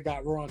is when it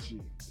got raunchy.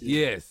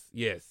 Yes.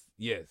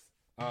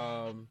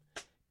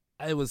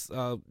 It was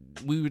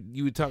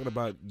you were talking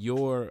about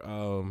your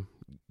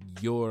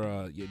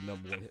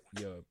number one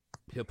your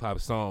hip hop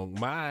song.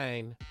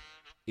 Mine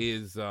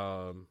is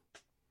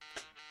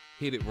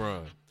Hit It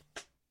Run.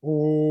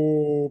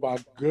 Oh my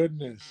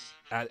goodness!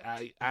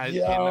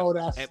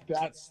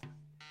 That's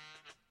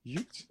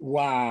you.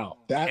 Wow,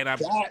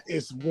 that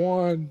is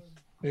one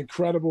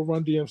incredible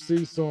Run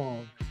DMC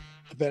song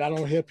that I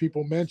don't hear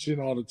people mention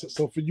all the time.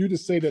 So for you to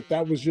say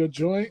that was your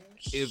joint,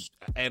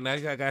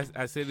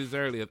 I said this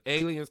earlier, if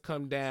aliens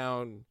come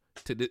down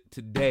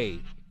today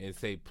and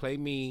say, play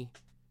me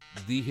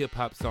the hip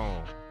hop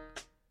song,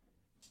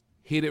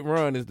 Hit It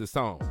Run is the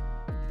song.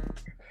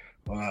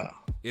 Wow.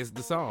 It's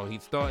the song.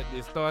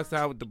 It starts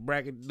out with the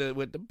bracket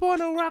with the Born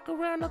to Rock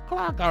Around the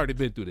Clock. I already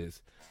been through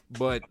this.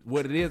 But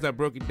what it is, I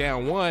broke it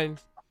down. One,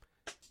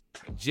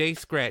 Jay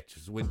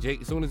scratches.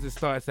 As soon as it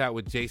starts out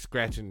with Jay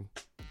scratching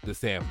the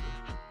sample.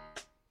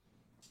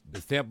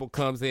 The sample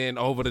comes in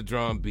over the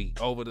drum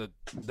beat, over the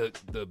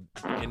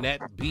and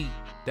that beat,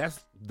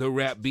 that's the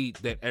rap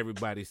beat that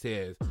everybody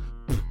says.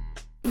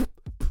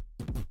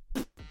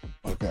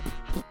 Okay.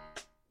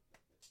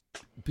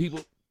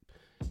 People,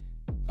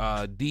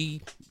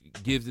 D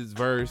gives his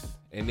verse,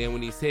 and then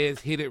when he says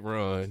hit it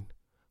run,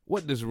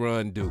 what does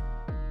run do?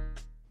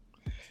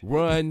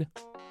 Run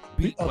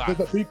beatbox.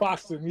 The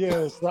beatboxing,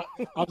 yes.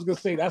 I was gonna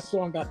say that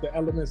song got the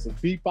elements of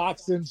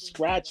beatboxing,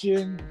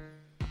 scratching,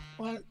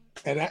 what?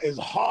 And that is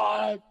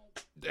hard.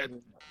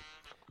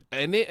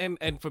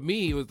 And for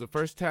me, it was the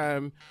first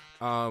time.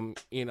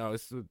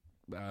 It's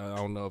I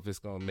don't know if it's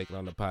gonna make it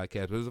on the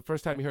podcast, but it was the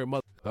first time you heard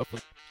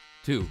motherfucker.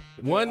 Two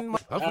on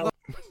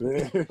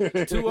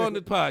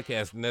the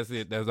podcast, and that's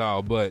it. That's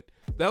all. But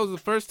that was the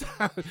first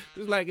time.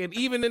 It's like, and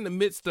even in the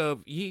midst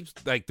of, he's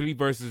like 3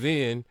 verses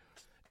in,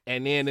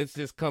 and then it's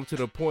just come to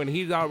the point.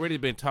 He's already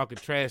been talking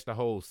trash the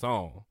whole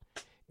song,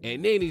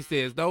 and then he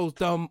says, "Those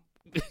dumb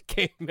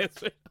can't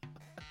mess with."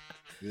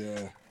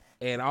 Yeah.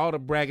 And all the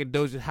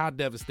braggadocious, how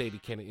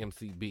devastated can an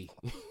MC be?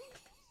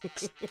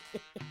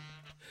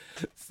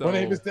 So, my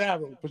name is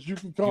Daryl, but you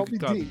can call me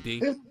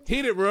D.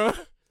 Hit it, bro.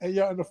 And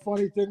and the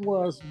funny thing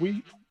was,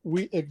 we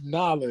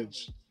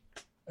acknowledge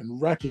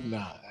and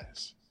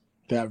recognize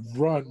that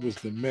Run was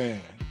the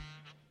man.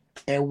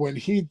 And when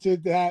he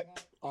did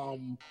that,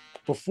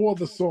 before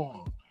the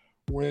song,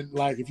 when,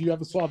 like, if you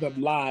ever saw them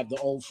live, the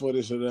old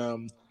footage of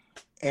them,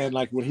 and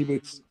like when he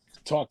would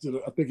talk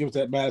to I think it was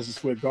at Madison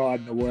Square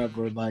Garden or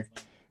wherever, and like,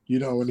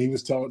 when he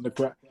was telling the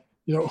crowd,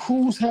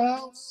 whose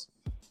house,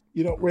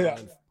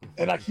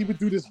 and like he would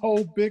do this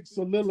whole big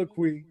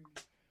soliloquy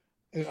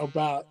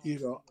about, and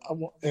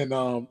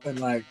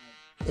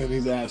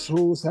he's asked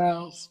whose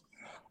house,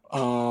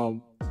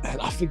 and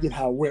I forget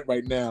how it went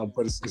right now,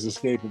 but it's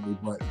escaping me,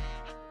 but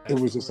it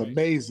was just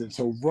amazing.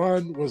 So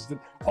Run was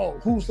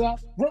whose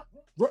house? Run.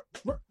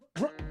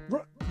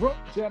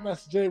 Jam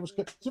Master Jay was,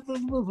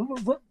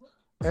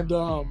 and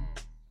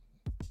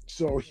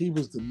so he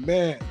was the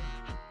man.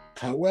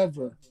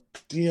 However,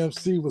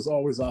 DMC was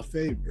always our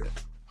favorite.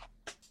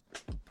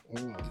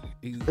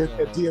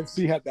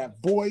 DMC had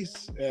that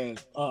voice,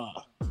 and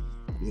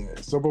yeah.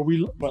 So, but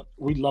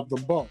we love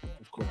them both,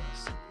 of course.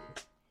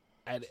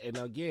 And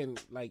again,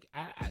 like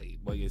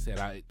like you said,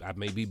 I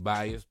may be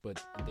biased,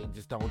 but they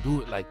just don't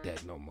do it like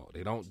that no more.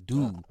 They don't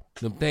do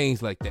them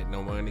things like that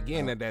no more. And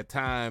again, at that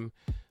time,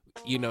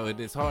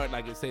 it's hard,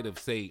 like I say, to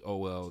say, oh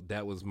well,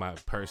 that was my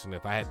person.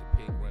 If I had to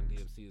pick Run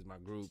DMC as my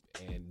group,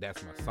 and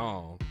that's my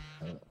song.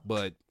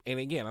 But and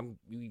again,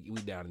 we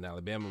down in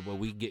Alabama, but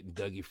we getting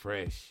Dougie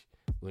Fresh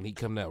when he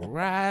come out,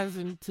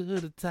 rising to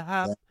the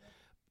top,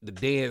 the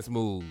dance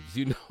moves,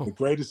 the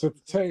greatest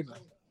entertainer.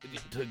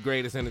 The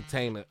greatest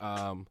entertainer.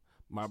 And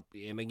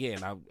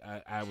again,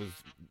 I was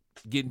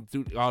getting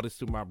through all this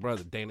through my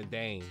brother Dana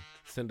Dane,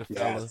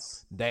 Cinderfella,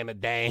 yes. Dana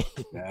Dane.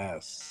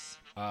 Yes.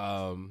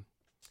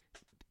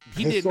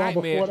 He did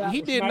Nightmares.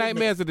 He did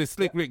Nightmares, or did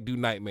Slick Rick do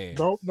Nightmares?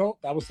 No,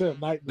 that was him.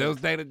 Nightmares. That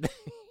was Dana Dane.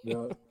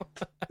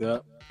 Yeah.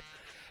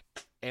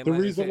 And the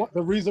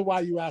reason why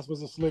you asked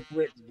was a Slick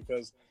Rick is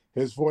because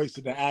his voice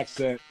and the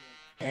accent,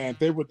 and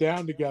they were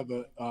down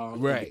together.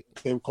 Right.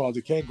 They were called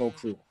the Kango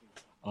Crew.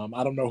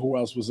 I don't know who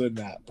else was in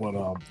that, but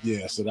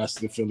yeah. So that's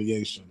the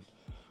affiliation.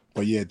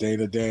 But yeah,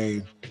 Dana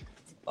Dane.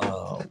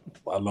 I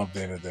love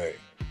Dana Dane.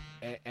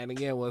 And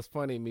again, what's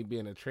funny, me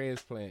being a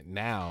transplant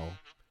now,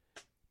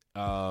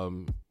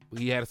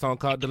 he had a song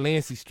called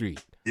Delancey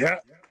Street. Yeah.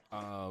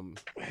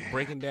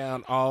 Breaking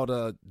down all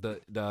the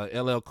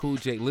LL Cool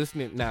J.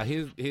 Listening now,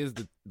 here's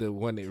the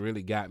one that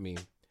really got me.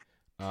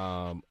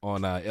 On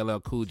LL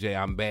Cool J,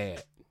 I'm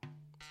Bad.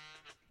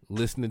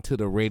 Listening to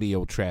the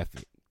radio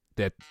traffic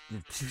that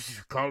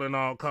calling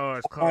all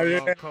cars.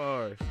 All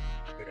cars.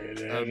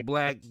 A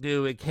black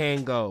dude at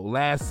Kango,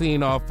 last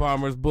seen off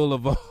Farmers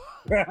Boulevard.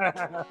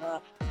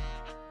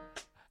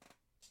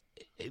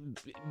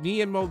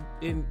 Me and Mo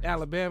in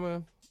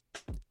Alabama,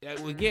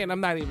 again,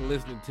 I'm not even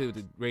listening to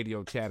the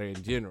radio chatter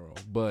in general,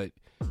 but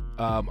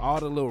all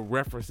the little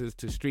references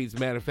to streets.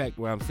 Matter of fact,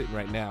 where I'm sitting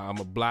right now, I'm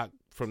a block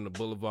from the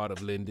Boulevard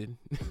of Linden.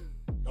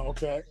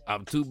 Okay.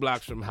 I'm 2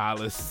 blocks from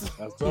Hollis.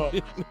 That's dope.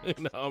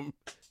 And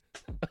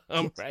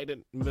I'm right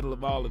in the middle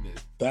of all of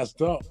this. That's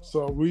dope.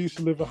 So we used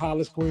to live in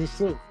Hollis, Queens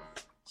too.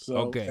 So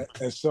Okay.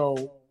 and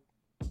so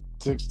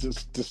to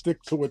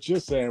stick to what you're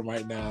saying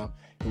right now,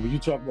 and when you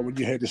talk about when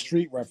you hear the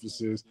street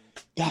references,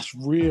 that's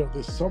real.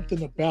 There's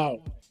something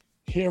about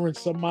hearing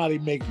somebody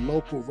make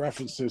local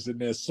references in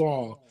their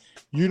song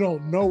you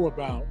don't know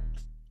about.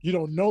 You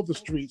don't know the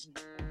streets,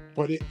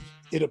 but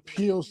it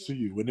appeals to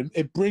you and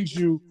it brings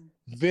you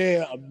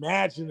there,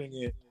 imagining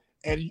it.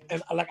 And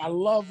like I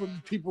love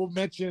when people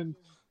mention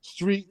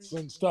streets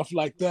and stuff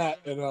like that.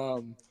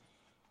 And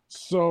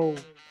so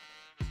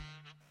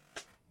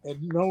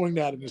and knowing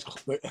that in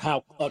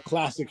how a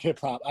classic hip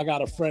hop, I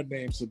got a friend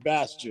named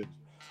Sebastian.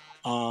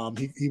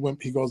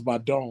 He goes by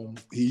Dome.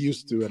 He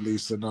used to, at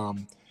least,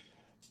 and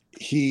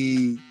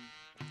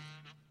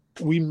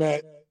we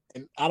met,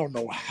 and I don't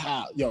know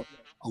how.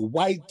 A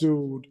white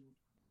dude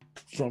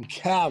from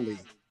Cali,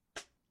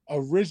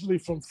 originally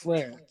from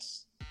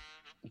France,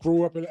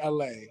 grew up in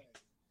LA,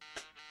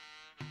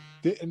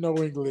 didn't know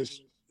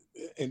English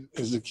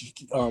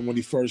when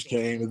he first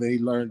came, and then he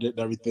learned it and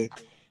everything.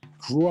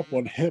 Grew up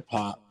on hip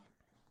hop,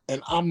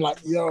 and I'm like,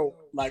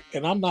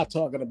 and I'm not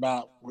talking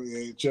about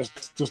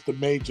just the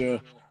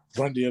major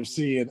Run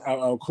DMC and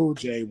LL Cool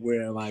J,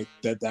 where like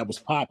that was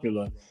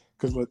popular,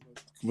 because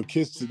with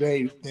kids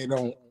today,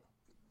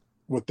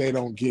 what they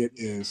don't get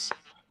is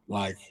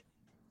like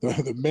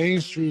the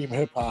mainstream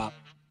hip hop.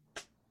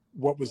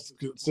 What was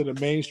considered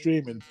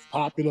mainstream and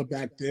popular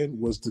back then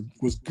was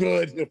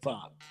good hip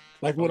hop.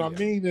 Like what I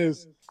mean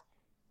is,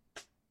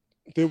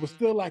 there was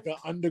still like an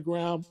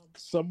underground,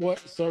 somewhat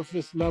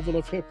surface level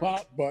of hip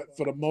hop, but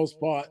for the most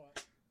part,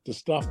 the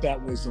stuff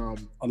that was a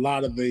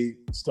lot of the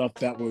stuff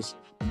that was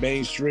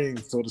mainstream,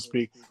 so to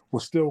speak,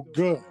 was still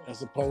good,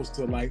 as opposed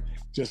to like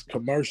just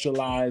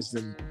commercialized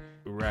and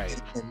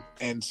right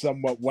and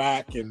somewhat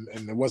whack, and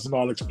it wasn't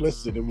all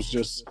explicit. It was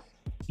just,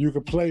 you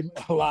could play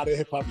a lot of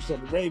hip hop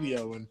on the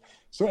radio. And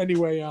so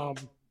anyway,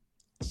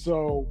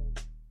 so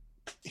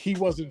he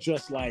wasn't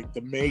just like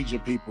the major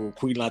people,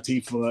 Queen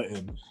Latifah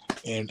and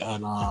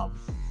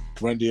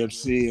Run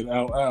DMC and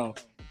LL.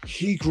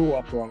 He grew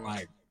up on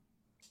like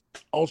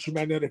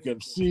Ultramagnetic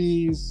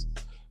MCs.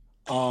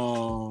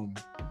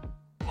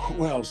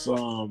 Who else?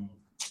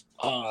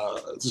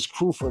 This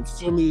crew from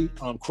Philly,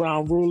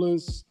 Crown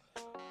Rulers,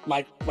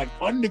 like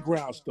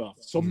underground stuff.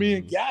 So me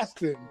and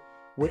Gaston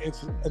were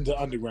into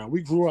underground.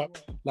 We grew up,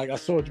 like I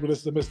told you, we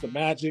listened to Mr.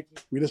 Magic.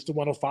 We listened to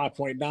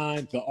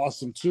 105.9, The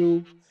Awesome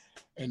 2,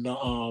 and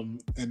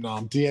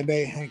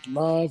DNA, Hank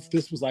Love.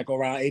 This was like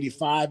around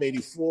 85,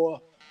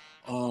 84.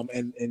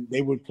 And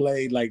they would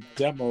play like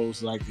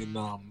demos, like in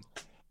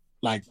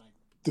like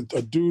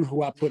a dude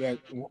who I put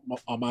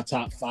on my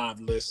top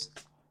 5 list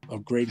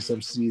of greatest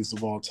MCs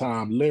of all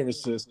time,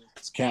 lyricist,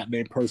 this cat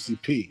named Percy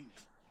P.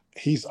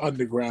 He's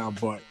underground,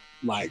 but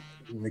like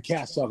when the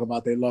cats talk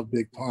about they love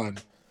Big Pun,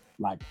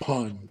 like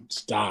Pun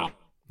style.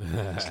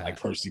 It's like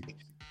Percy P.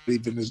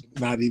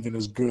 Not even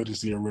as good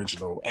as the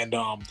original. And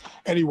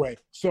anyway,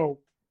 so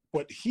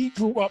but he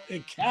grew up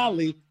in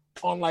Cali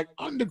on like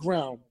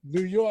underground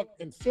New York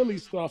and Philly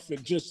stuff,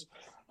 and just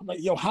I'm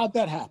like, yo, how'd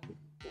that happen?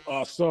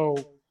 So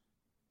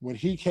when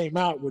he came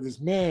out with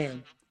his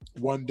man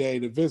one day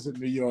to visit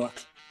New York,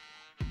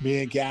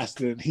 me and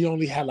Gaston, he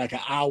only had like an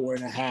hour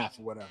and a half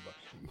or whatever.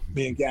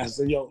 Me and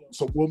Gaston said, yo,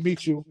 so we'll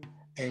meet you.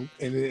 And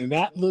in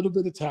that little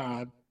bit of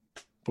time,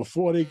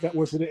 before they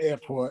went to the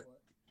airport,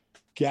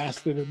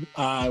 Gaston and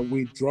I,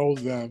 we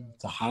drove them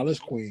to Hollis,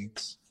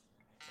 Queens,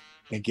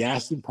 and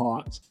Gaston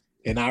parked,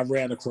 and I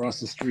ran across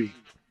the street,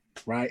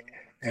 right?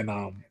 And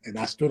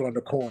I stood on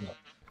the corner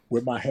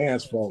with my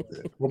hands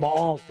folded, with my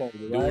arms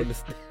folded, right?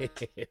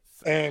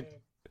 And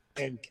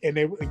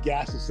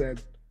Gaston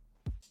said,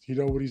 you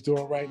know what he's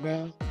doing right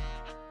now? I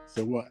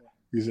said, what?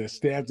 He said,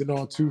 standing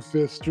on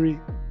 25th Street.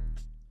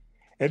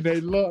 And they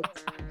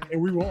looked,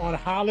 and we were on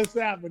Hollis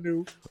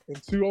Avenue and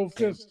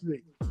 205th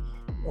Street.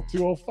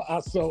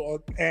 205.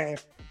 So, and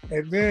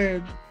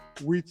then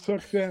we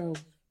took them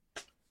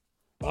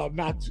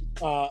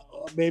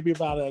maybe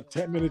about a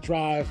 10-minute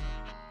drive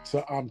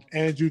to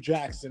Andrew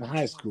Jackson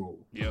High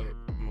School. Yep.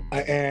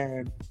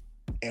 And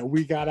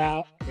we got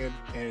out,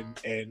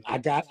 and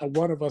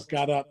one of us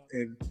got up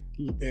and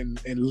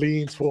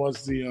leaned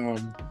towards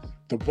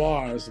the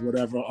bars,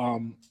 whatever,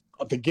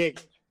 at the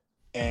gate,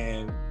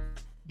 and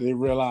they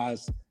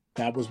realized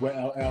that was where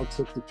LL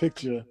took the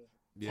picture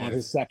on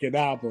his second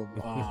album,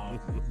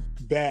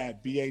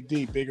 Bad,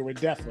 B-A-D, Bigger and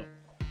Deffer.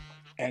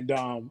 And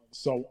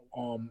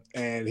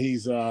and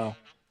he's on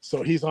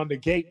the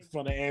gate in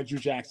front of Andrew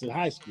Jackson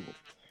High School.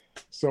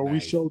 So nice. We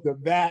showed them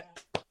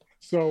that.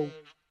 So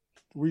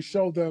we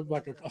showed them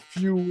like a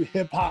few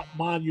hip hop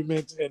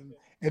monuments and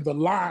the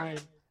line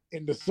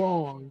in the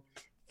song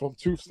from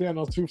Stand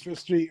on 25th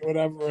Street or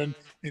whatever, and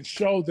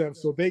showed them.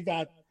 So they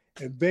got,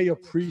 and they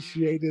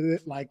appreciated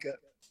it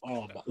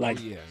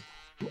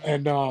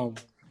and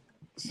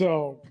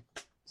so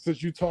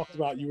since you talked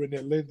about you in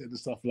there, Linden, and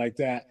stuff like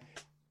that,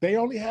 they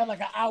only had like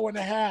an hour and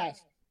a half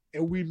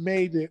and we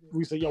made it.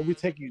 We said, "Yo, we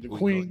taking you to We gonna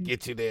Queens."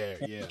 get you there.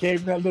 Yeah.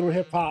 Gave them that little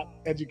hip hop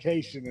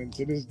education, and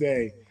to this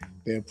day,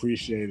 they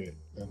appreciate it.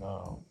 And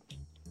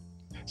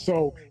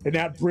and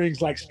that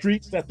brings like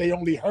streets that they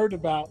only heard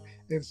about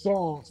in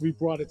songs. We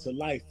brought it to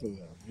life for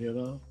them, you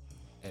know.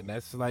 And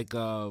that's like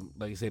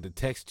you say, the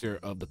texture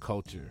of the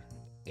culture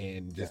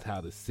and just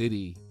how the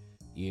city,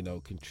 you know,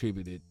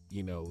 contributed.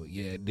 You know,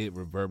 yeah, it did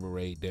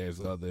reverberate. There's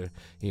other,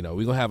 you know,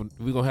 we're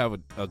gonna have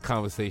a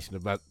conversation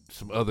about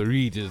some other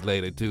regions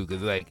later too.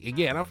 Cause like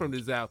again, I'm from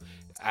the South.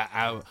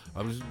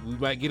 We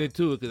might get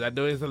into it because I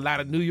know there's a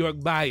lot of New York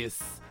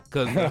bias.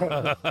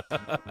 Because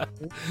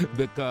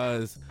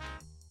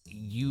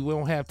you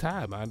won't have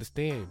time. I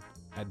understand.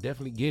 I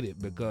definitely get it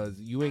because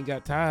you ain't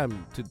got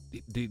time to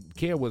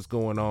care what's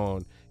going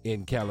on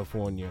in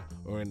California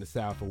or in the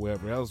South or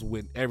wherever else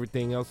when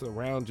everything else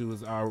around you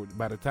is already,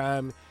 by the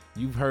time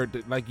you've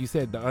heard, like you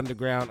said, the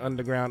underground,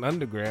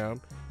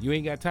 you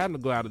ain't got time to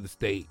go out of the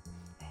state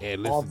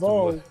and listen to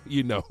what,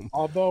 you know.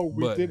 Although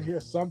we did hear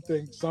some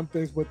things got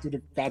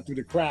through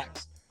the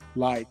cracks.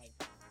 Like,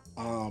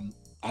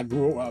 I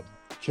grew up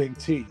King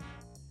T.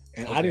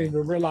 And I didn't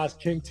even realize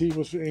King T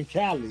was in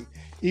Cali,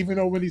 even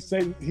though when he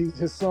said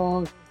his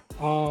song,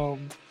 so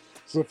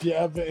if you're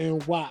ever in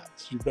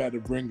Watts, you better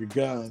bring a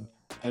gun,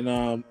 and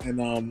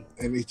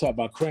he talked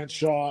about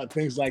Crenshaw and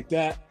things like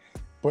that.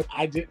 But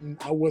I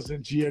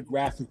wasn't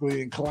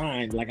geographically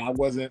inclined. Like I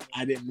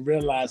didn't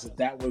realize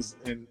that was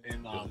in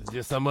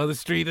just some other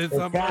street or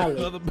something.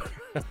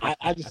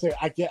 I just say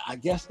I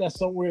guess that's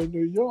somewhere in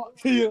New York.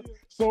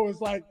 So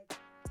it's like,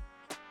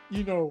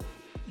 you know,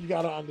 you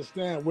got to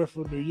understand we're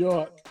from New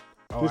York.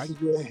 This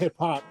is where hip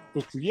hop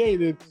was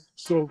created.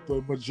 So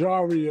the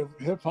majority of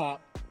hip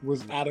hop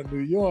was out of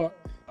New York.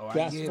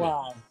 That's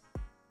why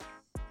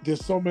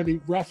there's so many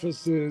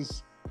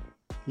references,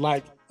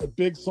 like a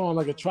big song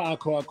like A Tribe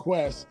Called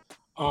Quest.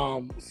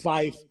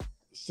 Phife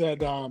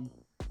said,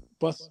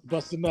 bust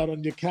a nut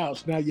on your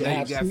couch. Now you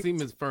got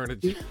Siemens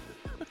furniture.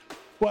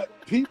 But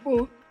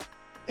people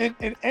and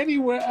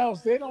anywhere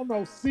else, they don't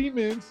know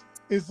Siemens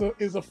is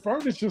a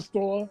furniture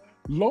store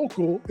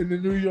local in the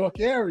New York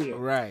area.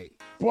 Right.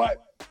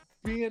 But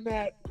being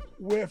that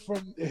we're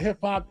from hip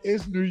hop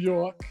is New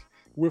York,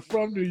 we're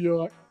from New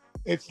York,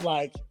 it's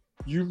like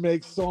you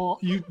make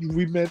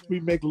we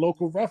make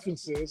local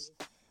references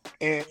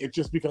and it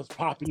just becomes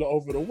popular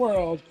over the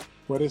world.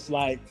 But it's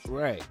like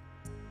right.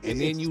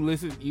 And then you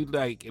listen,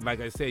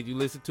 like I said, you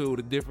listen to it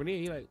a different ear,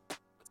 you're like,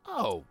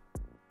 oh,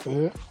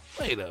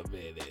 wait a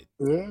minute.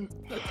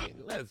 Okay,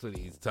 that's what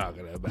he's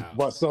talking about.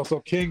 But so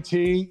King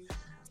T,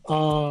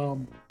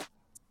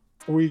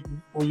 we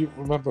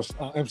remember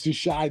MC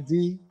Shy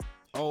D.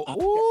 And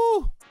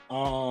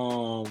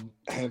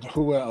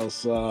who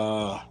else?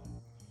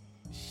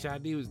 Shy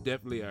D was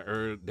definitely an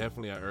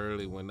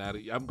early one.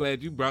 I'm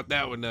glad you brought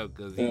that one up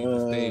because he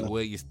stayed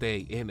where you stay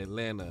in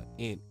Atlanta,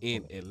 in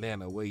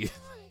Atlanta where you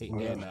stay.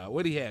 And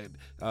what he had,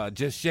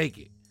 Just Shake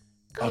It.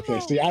 I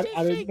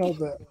didn't know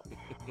that.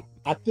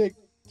 I think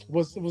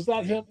was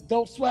that him?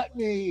 Don't Sweat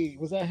Me.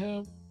 Was that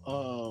him?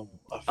 Yeah.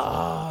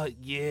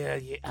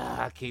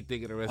 I can't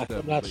think of the rest of it.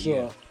 I'm not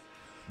sure. Yeah.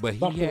 But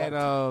he had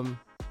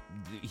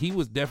he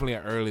was definitely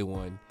an early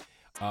one.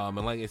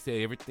 And like I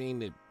said, everything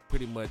that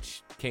pretty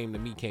much came to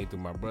me came through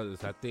my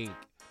brothers. I think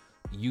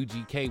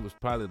UGK was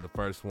probably the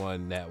first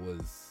one that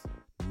was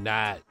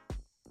not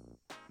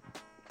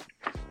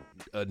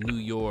a New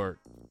York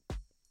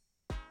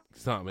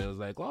something. It was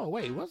like, oh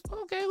wait, who is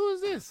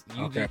this?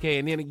 UGK.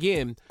 And then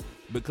again,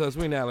 because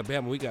we're in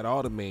Alabama, we got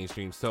all the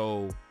mainstream.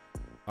 So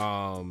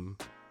around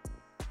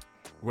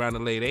the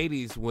late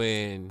 80s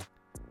when,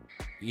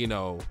 you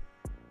know,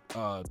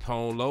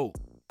 Tone Loc,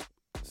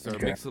 Sir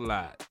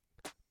Mix-a-Lot,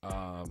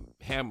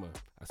 Hammer.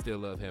 I still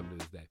love Hammer to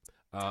this day.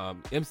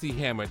 MC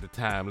Hammer at the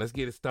time. Let's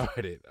get it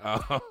started.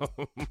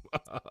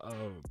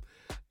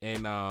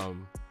 And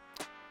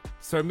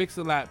Sir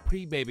Mix-a-Lot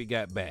pre-Baby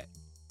Got Back.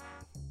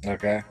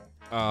 Okay.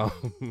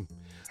 And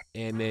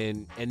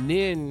then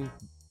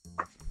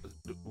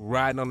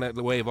riding on that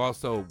wave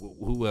also,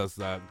 who else?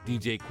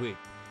 DJ Quick,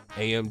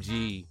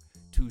 AMG,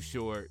 Too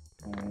Short,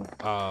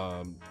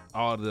 all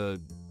the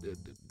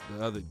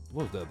other,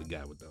 what was the other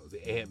guy with those?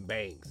 Ant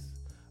Banks.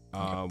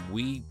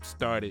 We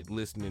started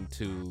listening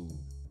to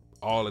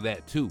all of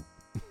that too.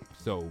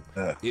 So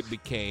it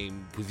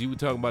became, because you were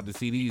talking about the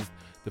CDs,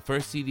 the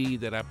first CD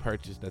that I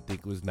purchased, I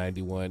think it was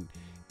 91.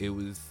 It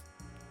was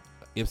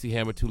MC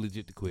Hammer, Too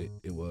Legit to Quit.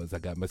 It was. I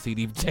got my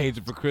CD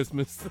changer for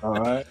Christmas. All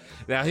right.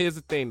 Now here's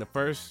the thing. The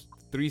first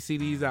 3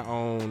 CDs I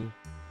owned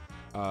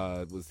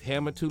was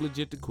Hammer, Too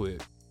Legit to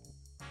Quit,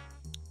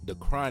 The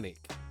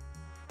Chronic,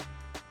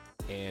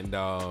 and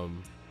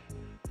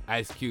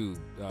Ice Cube,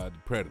 The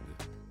Predator.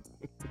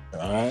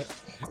 All right.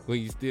 When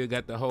you still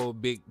got the whole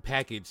big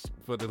package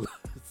for the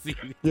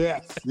CD.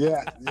 Yes.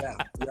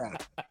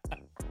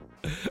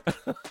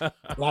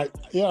 Like,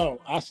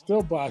 yo, I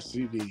still buy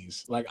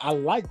CDs. Like, I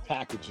like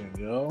packaging,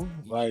 yo.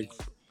 Like,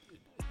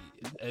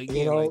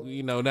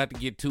 again, not to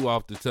get too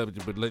off the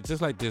subject, but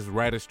just like this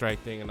writer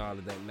strike thing and all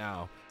of that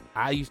now,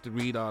 I used to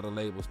read all the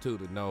labels too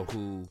to know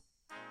who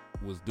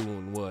was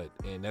doing what,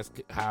 and that's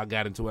how I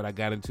got into what I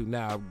got into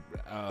now.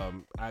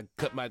 I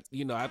cut my,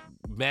 I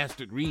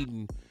mastered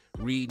reading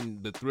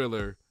the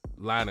Thriller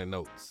liner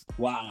notes.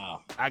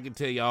 Wow. I can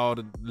tell you all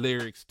the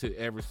lyrics to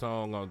every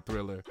song on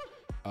Thriller,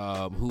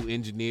 who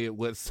engineered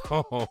what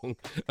song,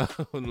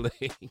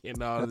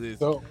 and all of this.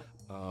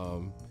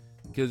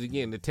 Because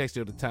again, the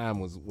texture of the time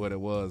was what it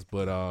was.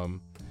 But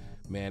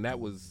man, that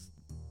was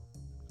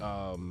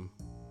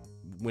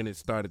when it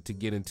started to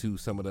get into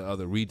some of the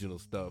other regional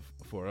stuff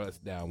for us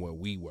down where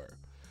we were.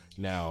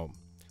 Now,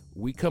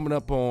 we coming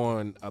up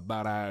on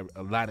about our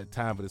allotted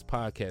time for this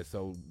podcast.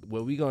 So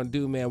what we gonna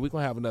do, man, we're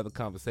gonna have another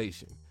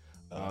conversation.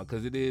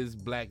 Because it is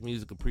Black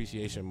Music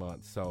Appreciation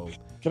Month. So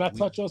can I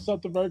touch on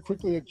something very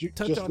quickly?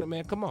 Touch on it,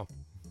 man. Come on.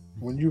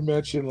 When you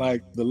mentioned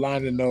like the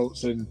liner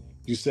notes, and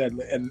you said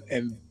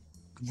and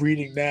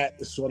reading that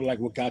is sort of like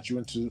what got you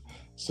into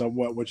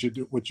somewhat what you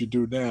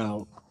do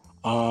now.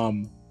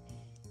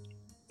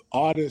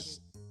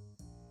 Artists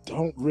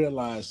don't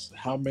realize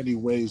how many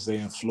ways they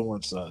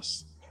influence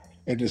us,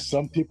 and there's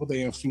some people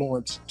they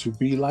influence to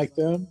be like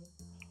them.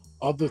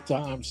 Other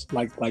times,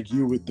 like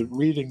you with the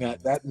reading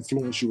that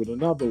influenced you in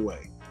another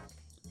way.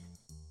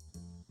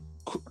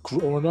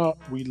 Growing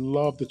up, we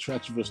loved the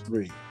Treacherous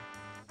Three,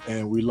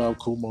 and we loved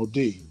Kool Moe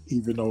Dee,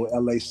 even though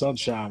L.A.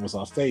 Sunshine was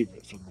our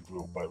favorite from the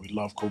group, but we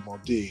loved Kool Moe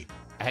Dee.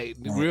 Hey,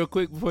 real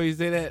quick before you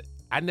say that,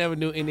 I never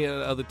knew any of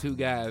the other two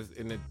guys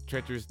in the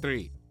Treacherous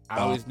Three. I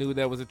always knew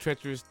that was a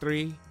Treacherous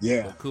Three.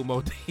 Yeah. But Kool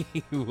Moe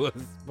Dee was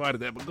part of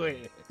that, but go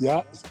ahead.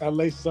 Yeah, it's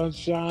L.A.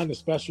 Sunshine and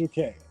Special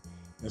K.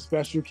 And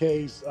Special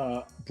K's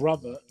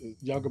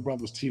younger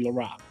brother was Tila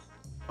Rock.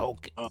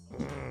 Okay.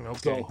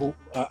 Okay. So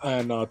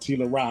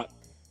Tila Rock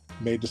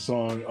made the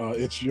song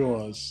 "It's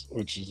Yours,"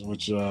 which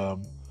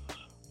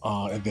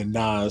and then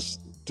Nas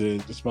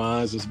did "It's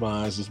Mine, It's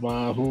Mine, It's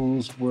Mine.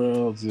 Whose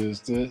world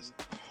is this?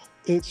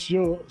 It's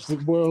yours. The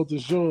world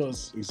is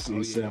yours." He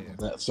sampled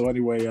that. So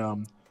anyway,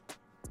 and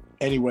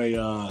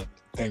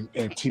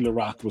Tila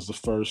Rock was the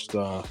first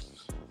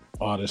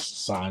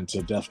artist signed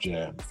to Def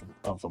Jam,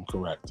 if I'm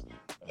correct.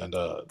 And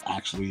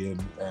actually,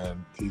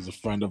 and he's a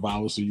friend of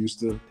ours who used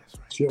to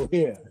chill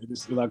here.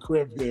 He's in our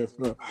crib here,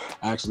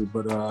 actually.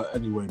 But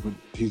anyway, but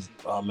he's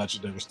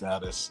legendary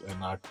status,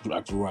 and I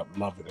grew up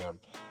loving him.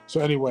 So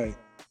anyway,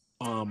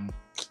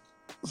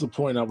 the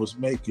point I was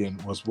making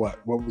was what?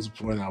 What was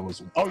the point I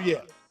was? Oh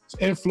yeah, it's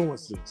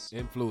influences.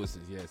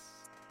 Influences, yes.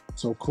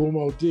 So Kool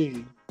Moe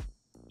Dee,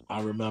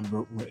 I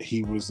remember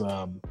he was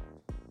a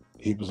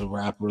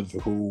rapper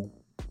who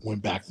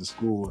went back to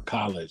school or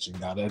college and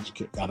got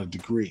a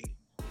degree.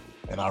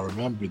 And I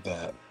remembered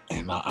that,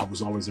 and I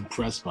was always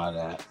impressed by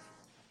that.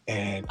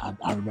 And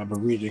I remember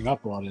reading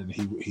up on it, and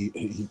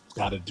he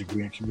got a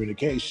degree in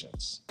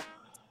communications.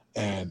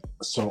 And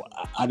so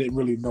I didn't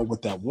really know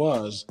what that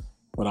was,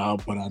 but I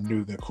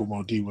knew that Kool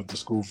Moe Dee went to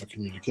school for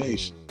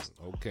communications.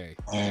 Okay.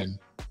 And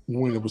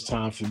when it was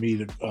time for me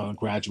to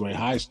graduate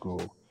high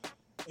school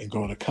and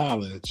go to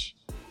college,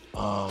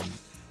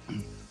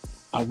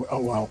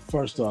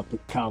 first off, the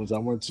college I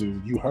went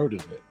to, you heard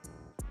of it.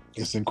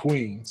 It's in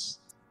Queens.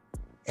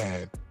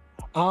 And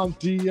I'm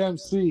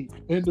DMC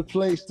in the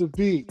place to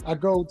be. I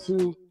go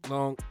to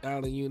Long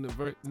Island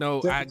University.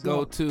 No, I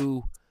go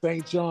to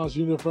St. John's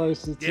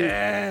University.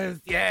 Yes,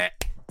 yeah.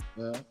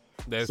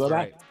 That's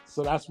right.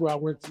 So that's where I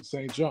went to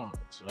St.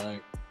 John's,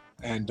 right?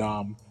 And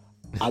I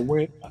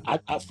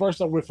first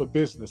went for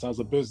business. I was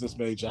a business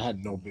major. I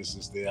had no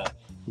business there.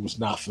 It was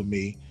not for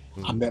me.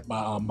 Mm-hmm. I met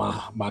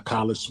my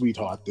college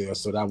sweetheart there,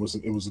 so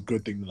it was a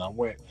good thing that I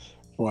went.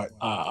 But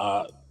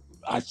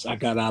I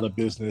got out of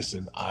business,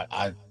 and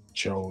I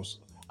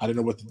didn't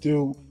know what to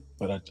do,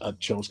 but I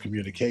chose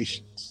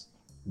communications.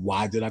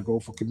 Why did I go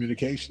for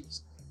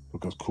communications?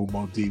 Because Kool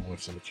Moe Dee went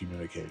to the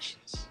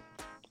communications.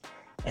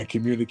 And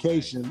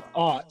communication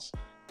arts,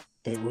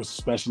 they were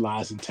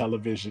specialized in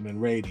television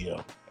and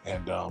radio.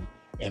 And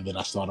then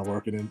I started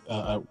working in,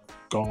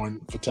 going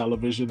for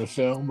television and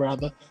film.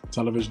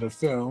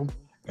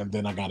 And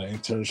then I got an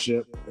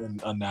internship,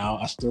 and now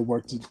I still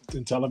work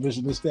in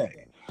television this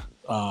day.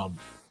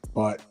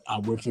 But I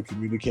went for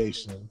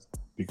communications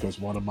because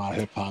one of my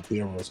hip hop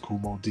heroes, Kool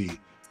Moe Dee,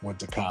 went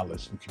to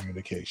college for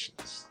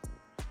communications.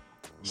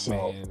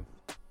 So, man,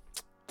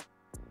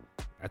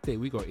 I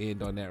think we're going to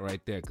end on that right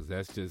there, because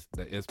that's just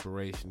the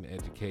inspiration,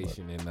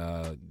 education,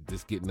 and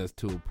just getting us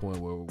to a point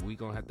where we're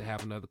going to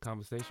have another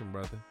conversation,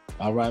 brother.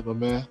 All right, my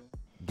man.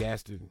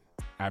 Gaston,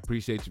 I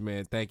appreciate you,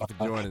 man. Thank you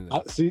for joining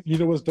us. See, you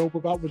know what's dope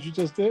about what you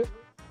just did?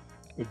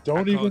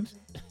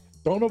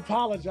 Don't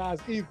apologize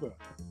either.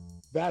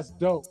 That's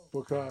dope,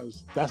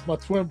 because that's my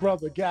twin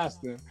brother,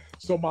 Gaston.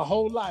 So my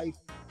whole life,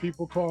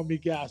 people call me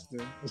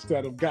Gaston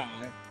instead of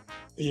Guy,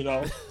 you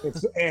know?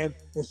 and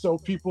so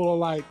people are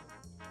like,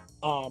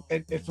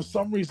 and for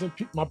some reason,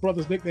 my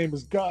brother's nickname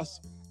is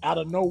Gus. Out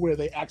of nowhere,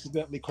 they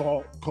accidentally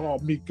call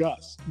me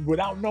Gus.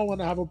 Without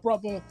knowing, I have a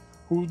brother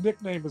whose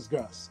nickname is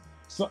Gus.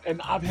 So,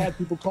 and I've had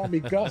people call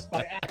me Gus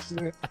by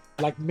accident,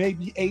 like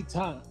maybe 8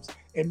 times.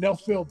 And they'll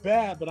feel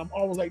bad, but I'm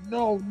always like,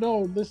 no,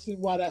 listen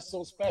why that's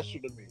so special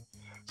to me.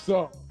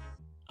 So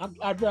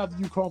I'd rather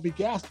you call me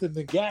Gaston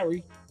than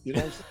Gary. You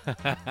know what I'm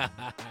saying?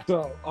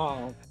 So,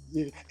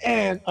 yeah.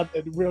 And a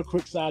real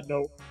quick side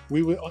note,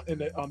 we were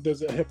in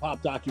there's a hip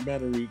hop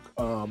documentary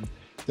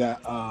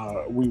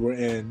that we were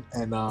in,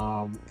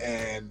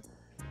 and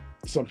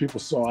some people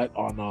saw it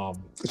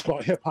on it's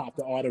called Hip Hop: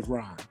 The Art of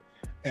Rhyme,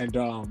 and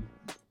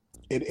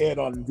it aired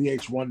on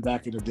VH1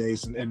 back in the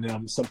days, and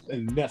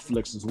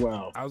Netflix as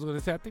well. I was going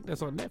to say, I think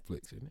that's on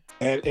Netflix, isn't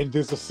it? And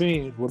there's a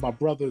scene where my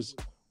brother's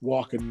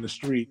walking in the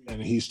street,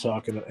 and he's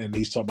talking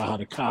about how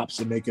the cops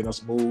are making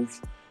us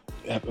move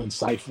in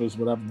ciphers,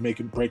 whatever,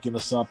 breaking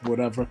us up,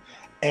 whatever.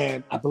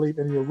 And I believe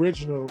in the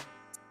original,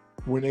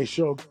 when they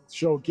show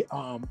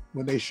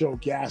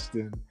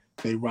Gaston,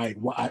 they write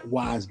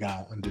Wise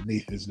Guy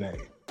underneath his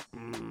name.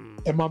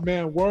 And my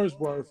man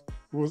Wordsworth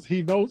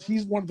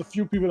he's one of the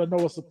few people that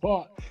know us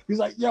apart. He's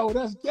like, yo,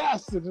 that's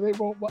Gaston, and they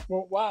wrote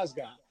Wise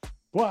Guy.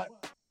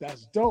 But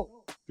that's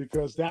dope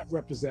because that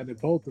represented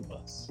both of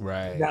us.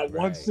 Right. That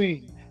one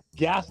scene,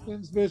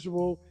 Gaston's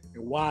visual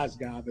and Wise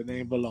Guy, the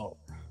name below.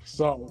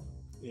 So,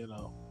 you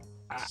know.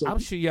 I'm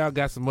sure y'all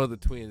got some other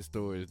twin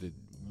stories that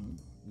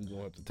we're going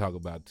to have to talk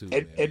about too.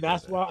 And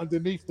that's why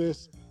underneath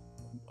this,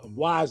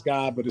 Wise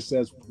Guy, but it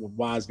says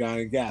Wise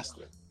Guy and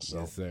Gaston. So,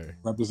 yes, sir.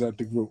 Represent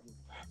the group.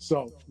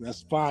 So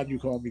that's fine. You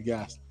call me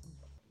Gaston.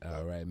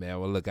 All right, man.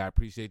 Well, look, I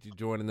appreciate you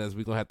joining us.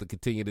 We're going to have to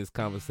continue this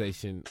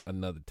conversation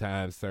another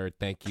time, sir.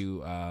 Thank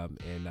you.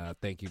 And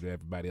thank you to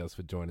everybody else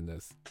for joining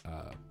us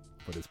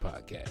for this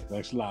podcast.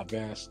 Thanks a lot,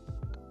 Vance.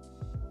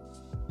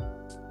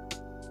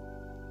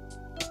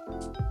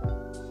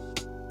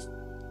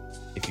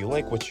 If you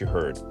like what you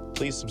heard,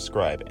 please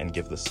subscribe and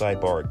give the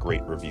Sidebar a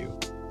great review.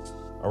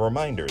 A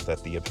reminder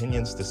that the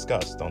opinions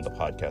discussed on the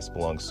podcast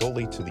belong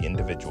solely to the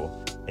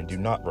individual and do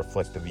not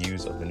reflect the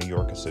views of the New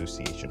York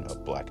Association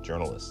of Black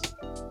Journalists.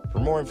 For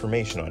more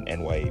information on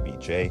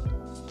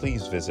NYABJ,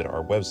 please visit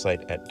our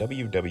website at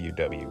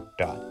www.nyabj.org.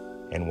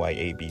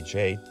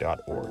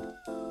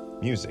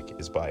 Music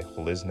is by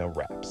Holizna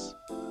Raps.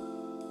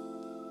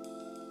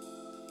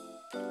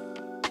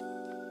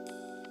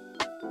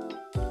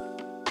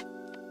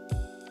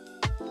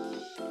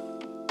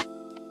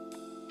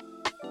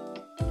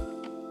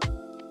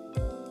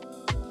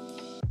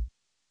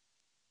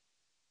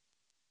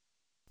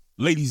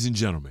 Ladies and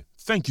gentlemen,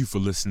 thank you for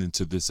listening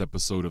to this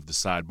episode of The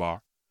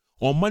Sidebar.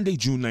 On Monday,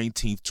 June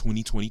 19th,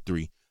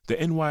 2023, the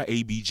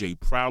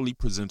NYABJ proudly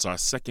presents our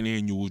second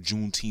annual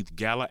Juneteenth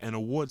Gala and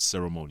Awards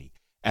Ceremony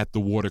at the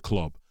Water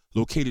Club,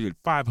 located at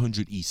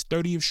 500 East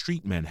 30th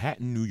Street,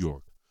 Manhattan, New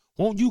York.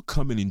 Won't you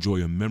come and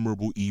enjoy a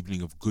memorable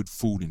evening of good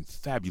food and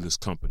fabulous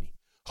company,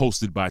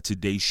 hosted by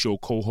today's show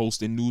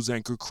co-host and news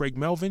anchor Craig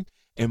Melvin,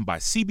 and by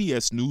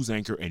CBS News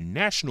anchor and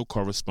national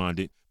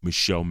correspondent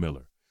Michelle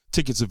Miller.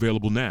 Tickets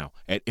available now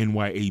at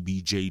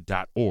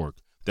nyabj.org.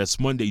 That's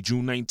Monday,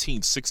 June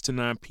 19th, 6 to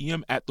 9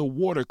 p.m. at the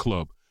Water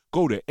Club.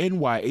 Go to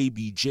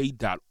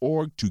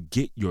nyabj.org to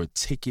get your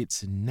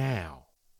tickets now.